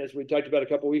 again, as we talked about a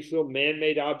couple of weeks ago,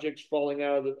 man-made objects falling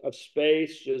out of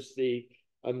space. Just the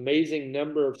amazing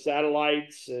number of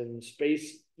satellites and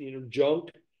space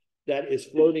junk that is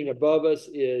floating above us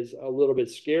is a little bit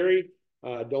scary.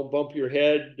 Don't bump your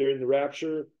head during the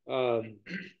rapture.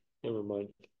 Never mind.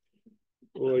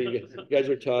 Boy, you guys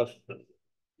are tough.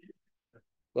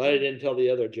 Glad I didn't tell the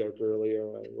other joke earlier.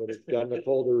 I would have gotten a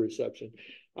colder reception.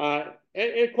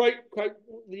 And quite,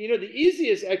 the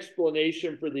easiest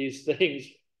explanation for these things,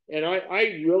 and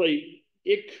I really,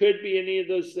 it could be any of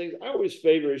those things. I always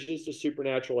favor it's just a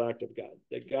supernatural act of God,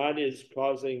 that God is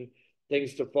causing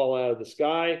things to fall out of the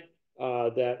sky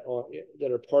that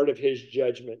are part of his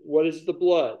judgment. What is the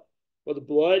blood? Well, the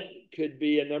blood could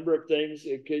be a number of things.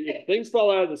 If things fall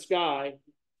out of the sky,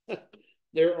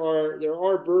 there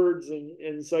are birds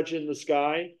and such in the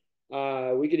sky.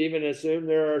 We could even assume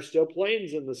there are still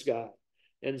planes in the sky.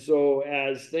 And so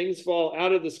as things fall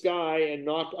out of the sky and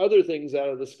knock other things out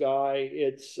of the sky,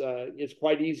 it's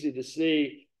quite easy to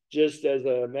see, just as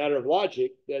a matter of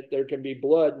logic, that there can be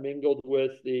blood mingled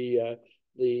with the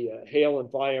hail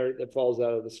and fire that falls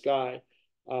out of the sky.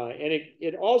 And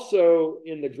it also,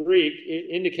 in the Greek,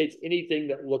 it indicates anything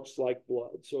that looks like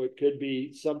blood. So it could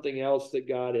be something else that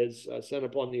God has sent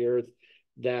upon the earth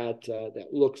that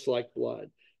looks like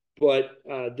blood. But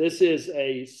this is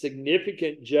a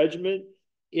significant judgment.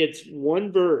 It's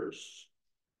one verse,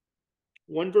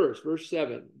 verse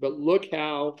 7. But look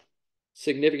how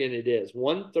significant it is.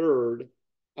 1/3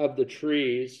 of the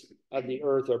trees of the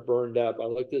earth are burned up. I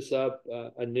looked this up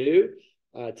anew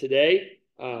today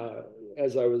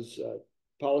as I was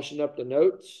polishing up the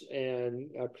notes.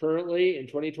 And currently in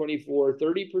 2024,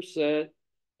 30%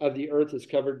 of the earth is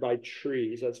covered by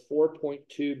trees. That's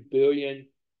 4.2 billion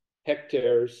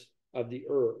hectares of the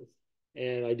earth.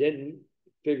 And I didn't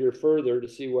figure further to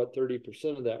see what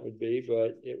 30% of that would be,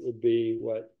 but it would be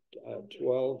what,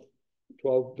 12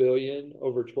 billion,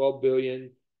 over 12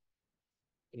 billion.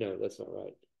 No, that's not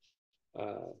right.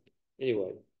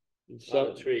 Anyway, a lot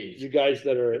of trees. You guys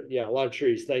that are, a lot of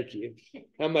trees. Thank you.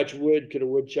 How much wood could a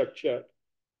woodchuck chuck?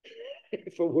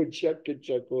 If a woodchuck could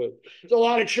chuck wood, it's a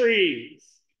lot of trees.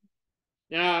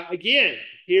 Now, again,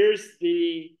 here's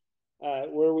the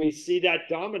where we see that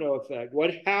domino effect.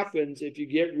 What happens if you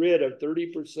get rid of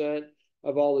 30%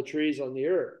 of all the trees on the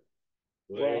earth?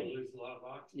 Well, You lose a lot of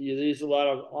oxygen. you lose a lot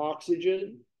of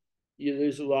oxygen, you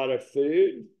lose a lot of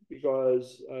food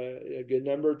because a good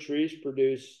number of trees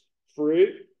produce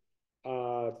fruit,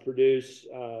 produce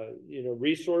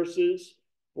resources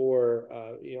for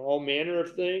all manner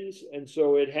of things, and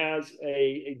so it has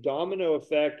a domino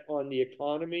effect on the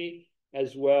economy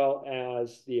as well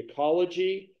as the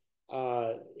ecology,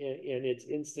 and it's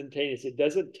instantaneous. It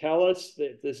doesn't tell us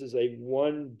that this is a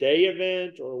 1-day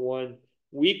event or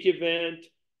 1-week event,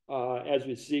 as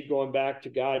we see going back to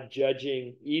God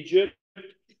judging Egypt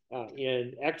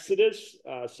in Exodus.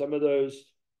 Some of those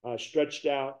stretched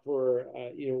out for,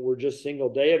 were just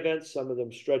single-day events. Some of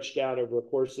them stretched out over a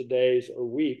course of days or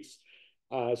weeks.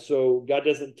 So God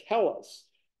doesn't tell us.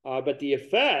 But the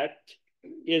effect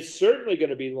is certainly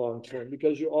going to be long-term,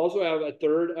 because you also have a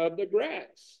third of the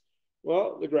grass.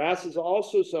 Well, the grass is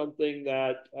also something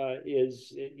that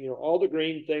is, all the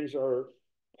green things are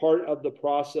part of the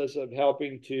process of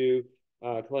helping to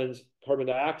cleanse carbon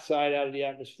dioxide out of the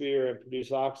atmosphere and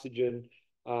produce oxygen.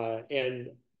 And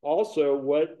also,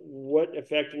 what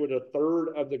effect would a third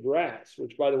of the grass,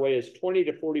 which, by the way, is 20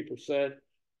 to 40%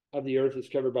 of the earth is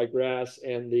covered by grass,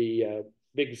 and the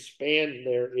big span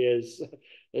there is,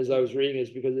 as I was reading, is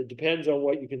because it depends on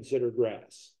what you consider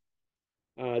grass.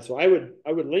 So I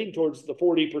would lean towards the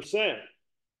 40%,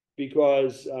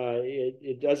 because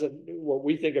it doesn't, what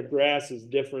we think of grass is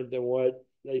different than what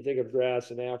they think of grass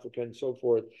in Africa and so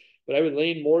forth. But I would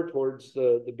lean more towards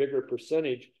the bigger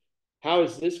percentage. How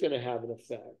is this going to have an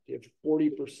effect if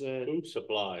 40%? Food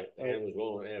supply, animals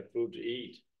won't have food to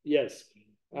eat. Yes,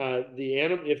 if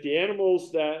the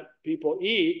animals that people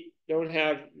eat don't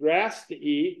have grass to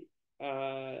eat,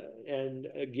 and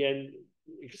again,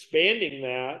 expanding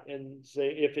that, and say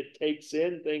if it takes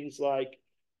in things like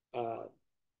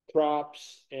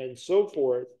crops and so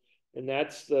forth, and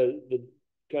that's the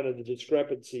kind of the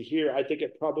discrepancy here. I think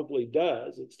it probably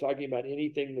does. It's talking about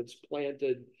anything that's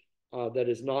planted that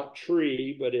is not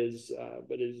tree but is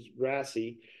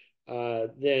grassy.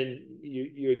 Then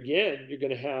you're going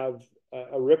to have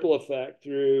a ripple effect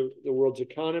through the world's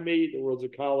economy, the world's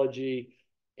ecology.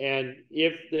 And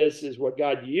if this is what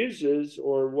God uses,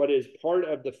 or what is part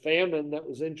of the famine that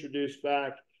was introduced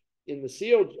back in the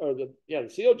seal, or the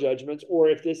seal judgments, or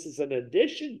if this is an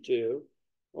addition to,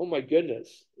 oh my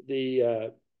goodness,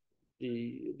 the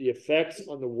effects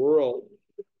on the world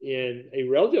in a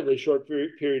relatively short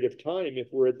period of time, if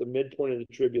we're at the midpoint of the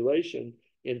tribulation,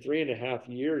 in 3.5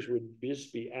 years, would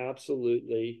just be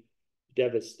absolutely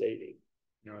devastating.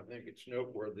 I think it's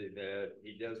noteworthy that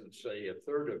he doesn't say a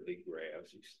third of the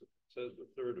grass. He says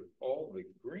a third of all the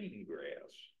green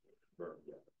grass burned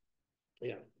up.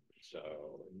 Yeah. So,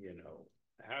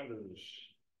 how does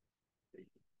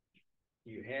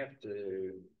you have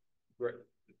to,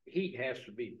 heat has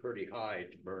to be pretty high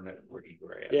to burn up green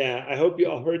grass. Yeah, I hope you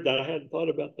all heard that. I hadn't thought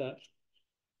about that.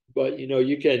 But,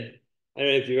 you can, I don't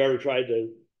know if you've ever tried to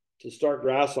start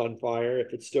grass on fire.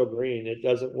 If it's still green, it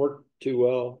doesn't work too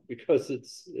well, because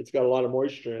it's got a lot of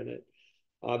moisture in it.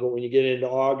 But when you get into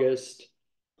August,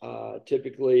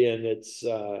 typically, and it's,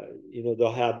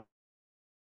 they'll have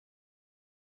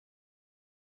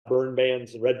burn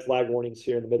bans and red flag warnings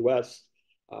here in the Midwest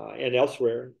and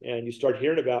elsewhere, and you start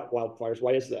hearing about wildfires.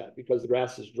 Why is that? Because the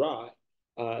grass is dry.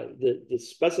 The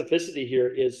specificity here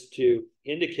is to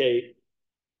indicate,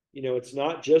 it's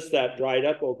not just that dried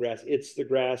up old grass, it's the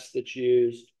grass that's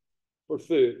used for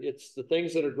food. It's the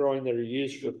things that are growing that are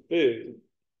used for food.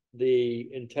 The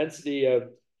intensity of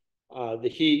the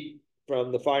heat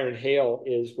from the fire and hail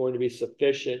is going to be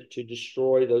sufficient to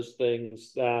destroy those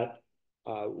things that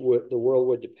the world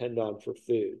would depend on for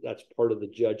food. That's part of the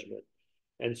judgment.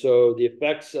 And so the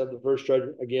effects of the first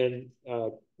judgment, again,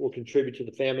 will contribute to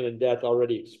the famine and death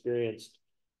already experienced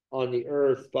on the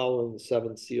earth following the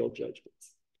 7 seal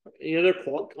judgments. Any other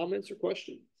comments or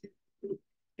questions?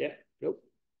 Yeah, nope.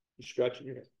 You're scratching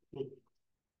your head.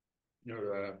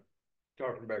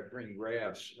 Talking about green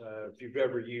grass, if you've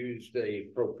ever used a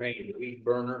propane weed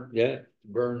burner, yeah, to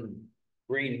burn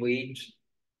green weeds,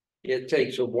 it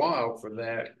takes a while for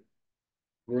that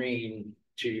green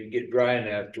to get dry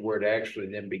enough to where it actually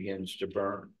then begins to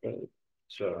burn. Right.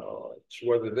 So it's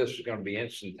whether this is going to be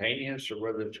instantaneous or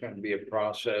whether it's going to be a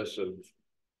process of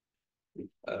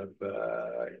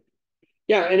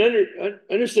yeah, and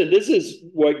understand this is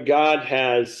what God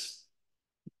has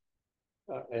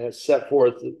set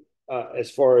forth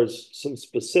as far as some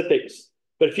specifics.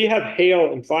 But if you have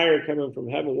hail and fire coming from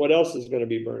heaven, what else is going to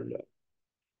be burned up?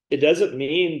 It doesn't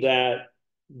mean that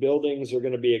buildings are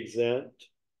going to be exempt.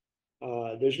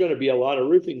 There's going to be a lot of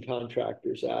roofing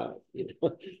contractors out.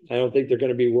 I don't think they're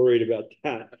going to be worried about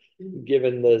that.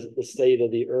 given the state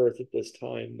of the earth at this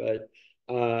time. But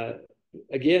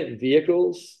again,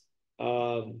 vehicles,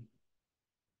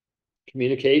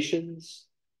 communications,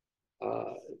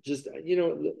 just, you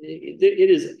know,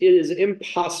 it is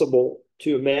impossible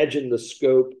to imagine the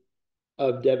scope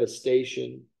of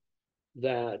devastation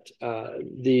that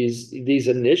these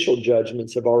initial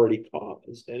judgments have already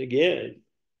caused. And again,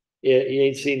 you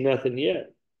ain't seen nothing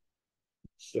yet.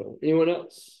 So, anyone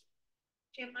else?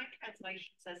 Jim, my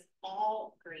translation says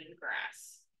all green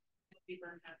grass will be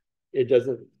burned up. It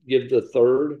doesn't give the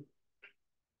third.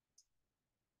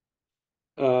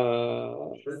 Says,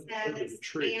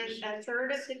 and a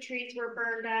third of the trees were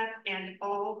burned up, and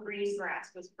all green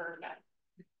grass was burned up.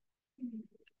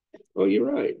 Oh,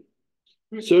 you're right.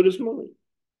 So does mine.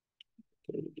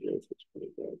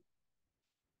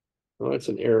 Oh, that's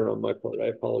an error on my part. I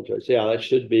apologize. Yeah, that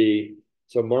should be,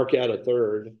 so mark out a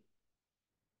third.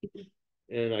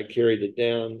 And I carried it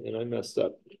down and I messed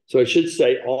up. So it should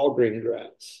say all green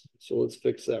grass. So let's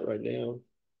fix that right now.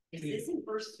 Is this in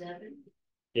verse 7?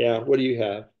 Yeah, what do you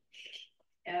have?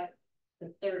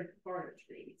 The third part of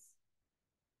trees.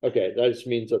 Okay, that just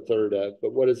means a third of,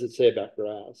 but what does it say about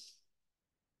grass?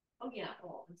 Oh yeah,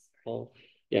 all. Oh,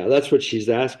 yeah, that's what she's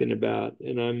asking about.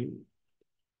 And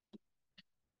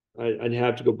I'd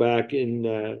have to go back and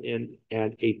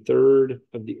add a third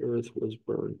of the earth was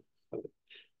burned.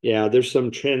 Yeah, there's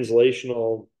some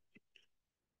translational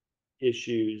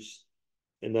issues,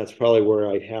 and that's probably where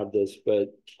I have this,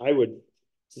 but I would,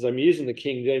 since I'm using the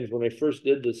King James, when I first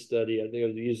did this study, I think I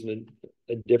was using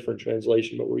a different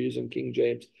translation, but we're using King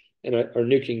James, and our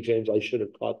New King James, I should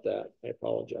have caught that. I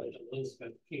apologize.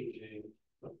 King James,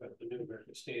 the New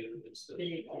American Standard, it says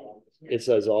all. It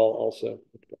says all also.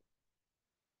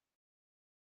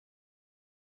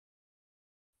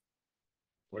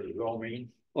 What does it all mean?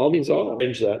 All means all.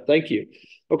 Change that. Thank you.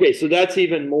 Okay, so that's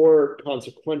even more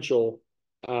consequential.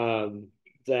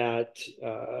 That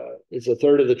is a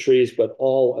third of the trees, but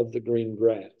all of the green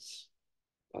grass.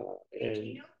 And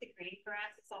you know, the green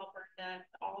grass is all burned up.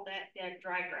 All that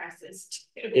dry grass is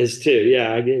too. Is too.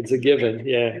 Yeah, it's a given.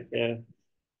 Yeah.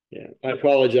 I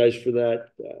apologize for that.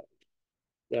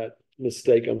 That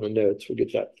mistake on the notes. We'll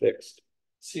get that fixed.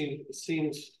 Seems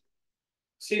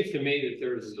to me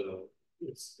that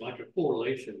it's like a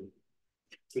correlation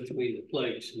between the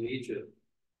plagues in Egypt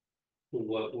and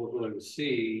what we're going to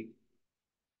see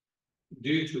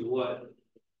due to what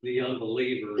the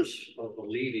unbelievers are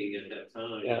believing at that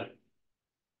time. Yeah.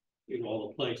 You know, all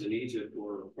the plagues in Egypt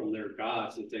were from their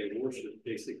gods that they worshiped,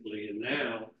 basically. And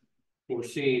now we're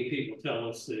seeing people tell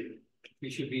us that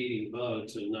we should be eating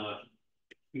bugs and not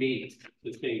meat,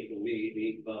 sustainable meat,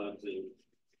 eat bugs,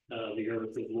 and the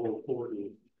earth is more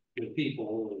important than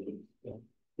people. And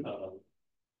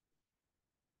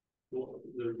well,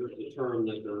 there's a term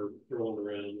that they're throwing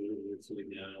around.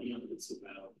 It's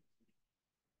about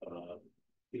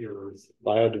the earth,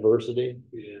 Biodiversity,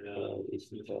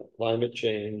 climate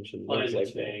change, and things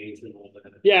like that. And all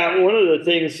that. Yeah, one of the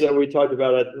things that we talked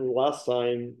about at the last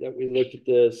time that we looked at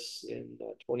this in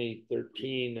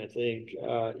 2013, I think,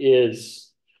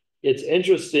 is it's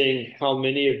interesting how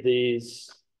many of these,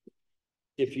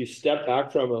 if you step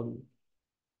back from them,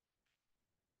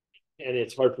 and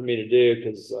it's hard for me to do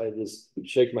because I just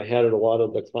shake my head at a lot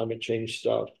of the climate change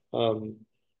stuff.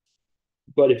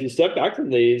 But if you step back from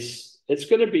these, it's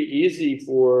going to be easy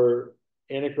for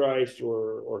Antichrist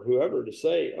or whoever to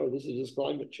say, oh, this is just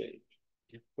climate change.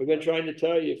 We've been trying to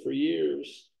tell you for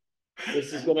years,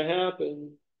 this is going to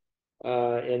happen.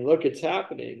 And look, it's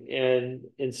happening. And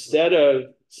instead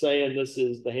of saying this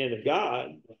is the hand of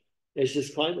God, it's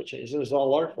just climate change and it's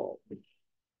all our fault.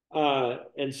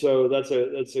 And so that's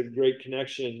a great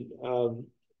connection.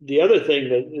 The other thing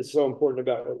that is so important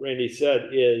about what Randy said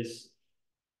is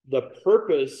the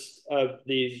purpose of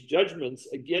these judgments,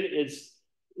 again, is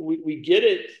we get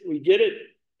it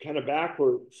kind of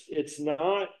backwards. It's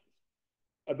not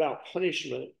about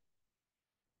punishment.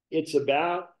 It's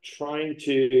about trying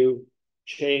to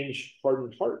change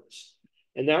hardened hearts.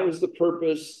 And that was the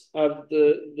purpose of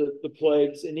the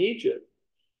plagues in Egypt.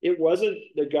 It wasn't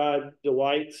that God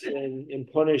delighted in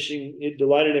punishing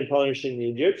the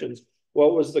Egyptians.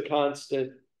 What was the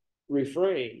constant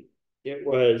refrain? It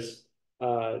was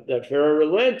that Pharaoh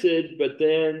relented, but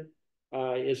then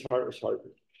his heart was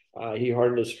hardened. He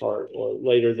hardened his heart, or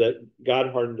later that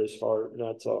God hardened his heart. And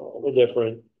that's a whole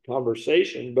different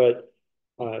conversation. But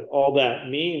all that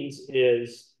means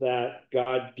is that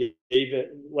God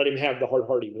let him have the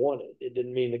heart he wanted. It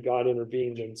didn't mean that God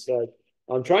intervened and said,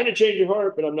 I'm trying to change your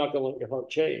heart, but I'm not going to let your heart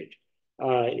change.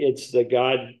 It's that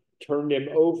God turned him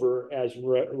over, as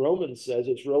Romans says.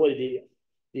 It's really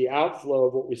the outflow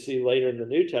of what we see later in the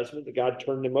New Testament, that God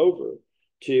turned them over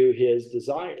to his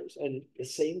desires. And the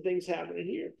same thing's happening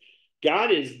here.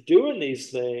 God is doing these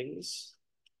things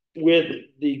with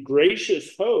the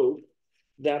gracious hope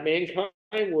that mankind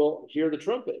will hear the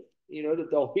trumpet, that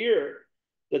they'll hear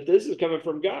that this is coming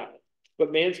from God.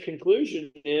 But man's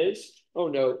conclusion is, oh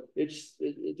no, this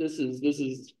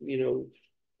is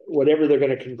whatever they're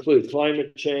going to conclude,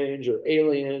 climate change or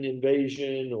alien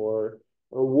invasion or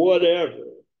whatever,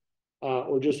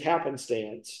 or just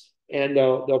happenstance. And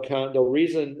they'll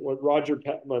reason, what Roger,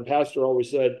 my pastor,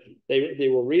 always said, they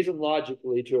will reason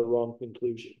logically to a wrong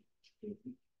conclusion.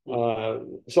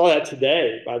 Saw that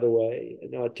today, by the way,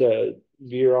 not to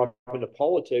veer off into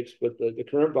politics, but the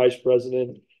current vice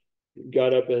president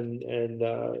got up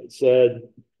and said,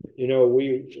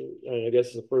 I guess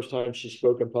it's the first time she's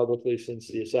spoken publicly since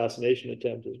the assassination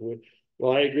attempt,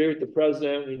 well, I agree with the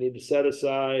president. We need to set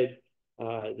aside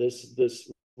this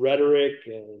rhetoric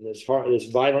and this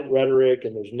violent rhetoric,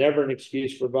 and there's never an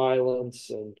excuse for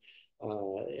violence, and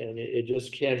it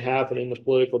just can't happen in the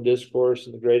political discourse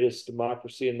in the greatest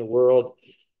democracy in the world.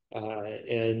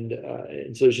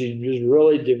 And so she just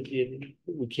really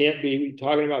we can't be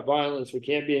talking about violence. We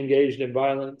can't be engaged in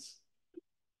violence.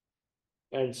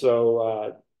 And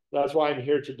so that's why I'm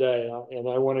here today. And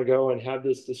I want to go and have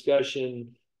this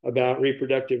discussion about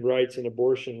reproductive rights and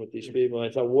abortion with these people.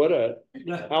 And I thought,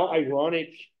 how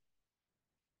ironic.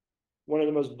 One of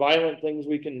the most violent things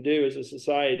we can do as a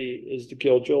society is to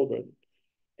kill children.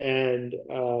 And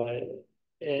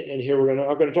here we're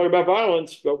not going to talk about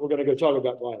violence, but we're going to go talk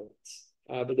about violence.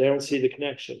 But they don't see the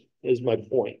connection, is my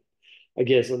point. I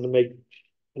guess, and to make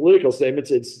political statements,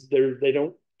 they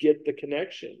don't get the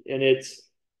connection. And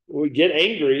we get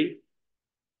angry,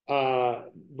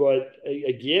 but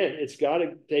again, it's got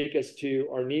to take us to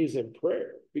our knees in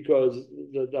prayer, because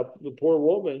the poor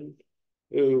woman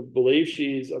who believes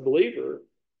she's a believer,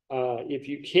 if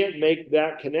you can't make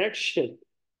that connection,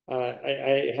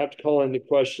 I have to call into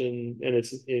question, and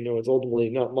it's ultimately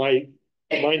not mine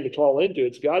to call into,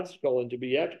 it's God's call into, but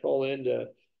you have to call into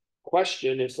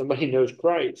question if somebody knows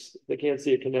Christ. They can't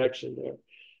see a connection there.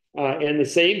 And the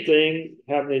same thing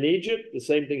happened in Egypt, the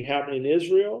same thing happened in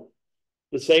Israel,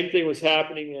 the same thing was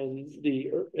happening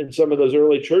in some of those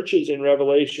early churches in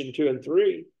Revelation 2 and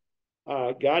 3.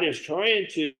 God is trying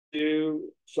to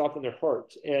soften their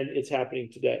hearts, and it's happening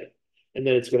today. And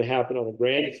then it's going to happen on a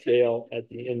grand scale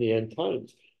in the end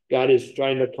times. God is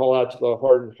trying to call out to the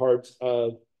hardened hearts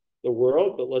of the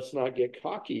world, but let's not get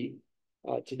cocky.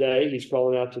 Today, he's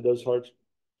calling out to those hearts.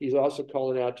 He's also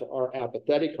calling out to our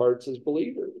apathetic hearts as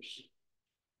believers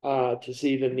to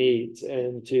see the needs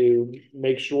and to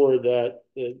make sure that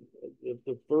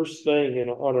the first thing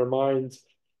on our minds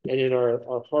and in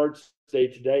our hearts day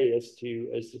to day is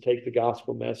to take the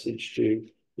gospel message to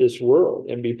this world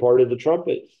and be part of the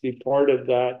trumpet, be part of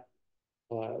that,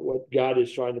 what God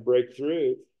is trying to break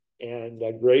through, and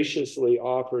graciously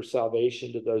offer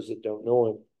salvation to those that don't know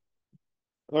him.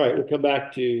 All right, we'll come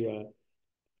back to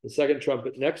the second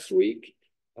trumpet next week.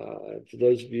 For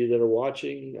those of you that are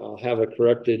watching, I'll have a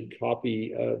corrected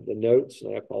copy of the notes,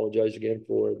 and I apologize again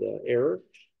for the error.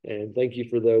 And thank you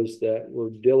for those that were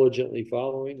diligently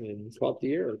following and caught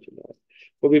the error tonight.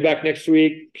 We'll be back next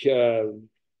week,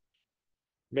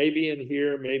 maybe in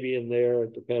here, maybe in there.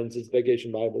 It depends. It's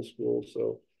Vacation Bible School,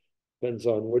 so depends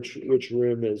on which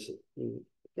room is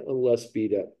less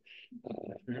beat up.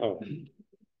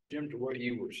 Jim, to what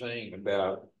you were saying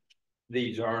about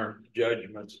these aren't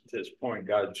judgments at this point,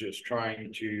 God's just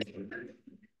trying to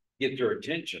get their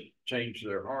attention, change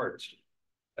their hearts.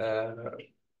 Let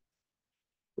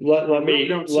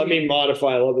me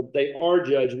modify a little bit. They are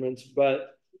judgments,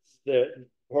 but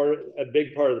a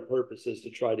big part of the purpose is to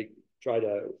try to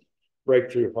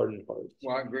break through hardened hearts.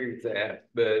 Well, I agree with that,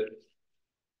 but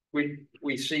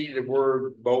we see the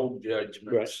word bold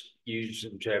judgments used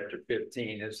in chapter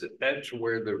 15. That's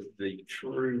where the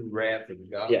true wrath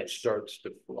of God starts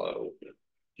to flow.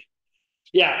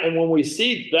 Yeah, and when we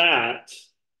see that,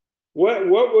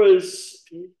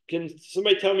 can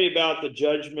somebody tell me about the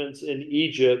judgments in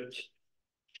Egypt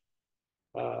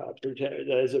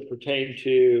as it pertained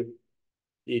to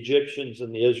the Egyptians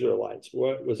and the Israelites?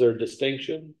 What was there a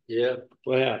distinction? Yeah.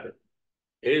 What happened?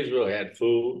 Israel had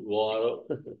food, water.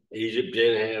 Egypt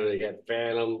didn't have. They got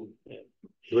famine,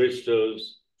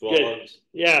 blisters, floods.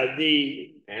 Yeah,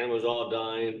 the animals all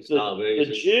dying, starvation.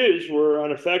 The Jews were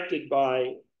unaffected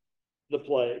by the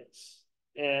plagues,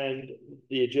 and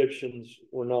the Egyptians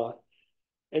were not.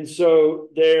 And so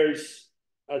there's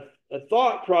a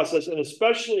thought process, and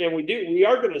especially, and we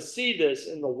are going to see this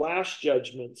in the last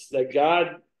judgments, that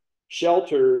God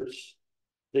shelters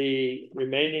the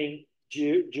remaining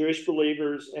Jewish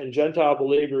believers and Gentile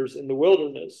believers in the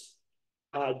wilderness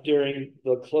during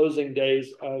the closing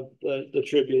days of the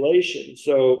tribulation.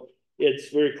 So it's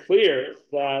very clear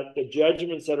that the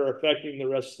judgments that are affecting the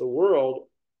rest of the world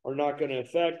are not going to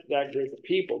affect that group of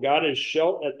people. God is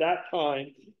at that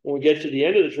time, when we get to the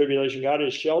end of the tribulation, God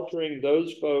is sheltering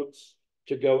those folks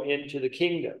to go into the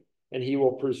kingdom, and he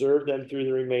will preserve them through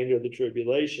the remainder of the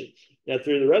tribulation. Now,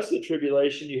 through the rest of the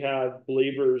tribulation, you have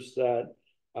believers that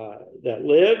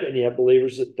live, and you have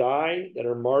believers that die, that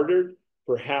are martyred,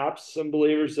 perhaps some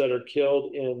believers that are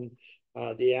killed in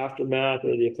the aftermath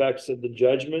or the effects of the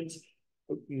judgments.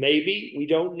 Maybe, we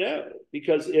don't know,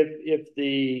 because if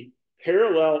the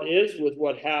parallel is with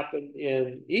what happened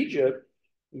in Egypt,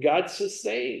 God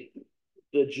sustained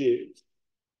the Jews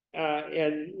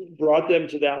and brought them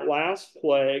to that last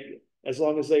plague as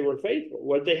long as they were faithful.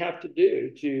 What did they have to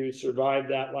do to survive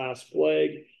that last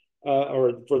plague,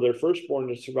 or for their firstborn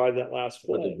to survive that last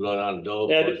plague? Put the blood on the doorpost.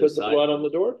 They had to put the blood on the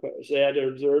doorpost. They had to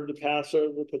observe the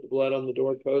Passover, put the blood on the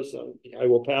doorpost. I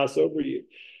will pass over you.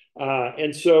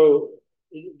 And so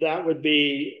that would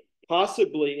be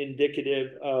possibly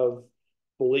indicative of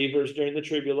believers during the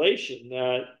tribulation,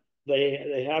 that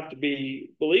they have to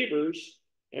be believers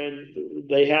and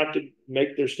they have to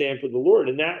make their stand for the Lord.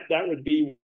 And that would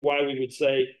be why we would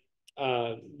say,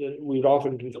 we'd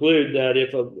often conclude that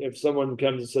if someone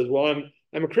comes and says, well,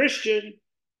 I'm a Christian,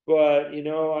 but I'm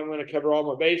going to cover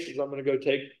all my bases, I'm going to go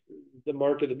take the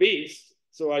mark of the beast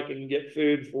so I can get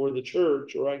food for the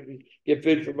church, or I can get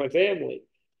food for my family.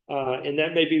 And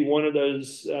that may be one of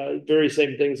those very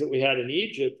same things that we had in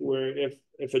Egypt, where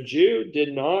if a Jew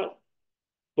did not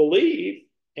believe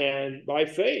and by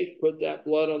faith put that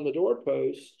blood on the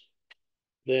doorpost,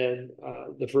 then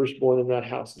the firstborn in that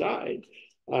house died.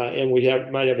 And we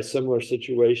might have a similar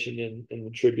situation in the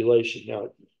tribulation. Now,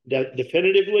 that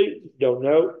definitively don't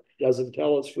know, doesn't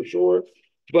tell us for sure,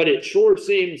 but it sure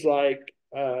seems like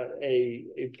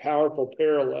a powerful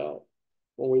parallel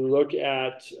when we look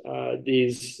at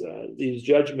these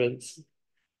judgments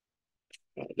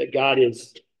that God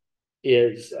is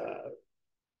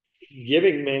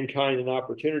giving mankind an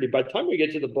opportunity. By the time we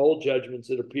get to the bowl judgments,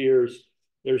 it appears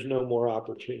there's no more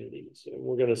opportunities. And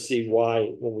we're going to see why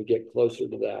when we get closer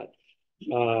to that.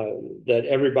 That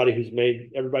everybody's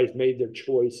made their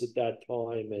choice at that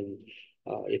time. And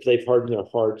if they've hardened their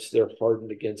hearts, they're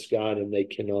hardened against God and they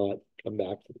cannot come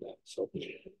back from that. So,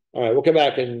 all right, we'll come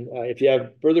back. And if you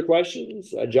have further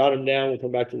questions, jot them down. We'll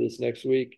come back to this next week.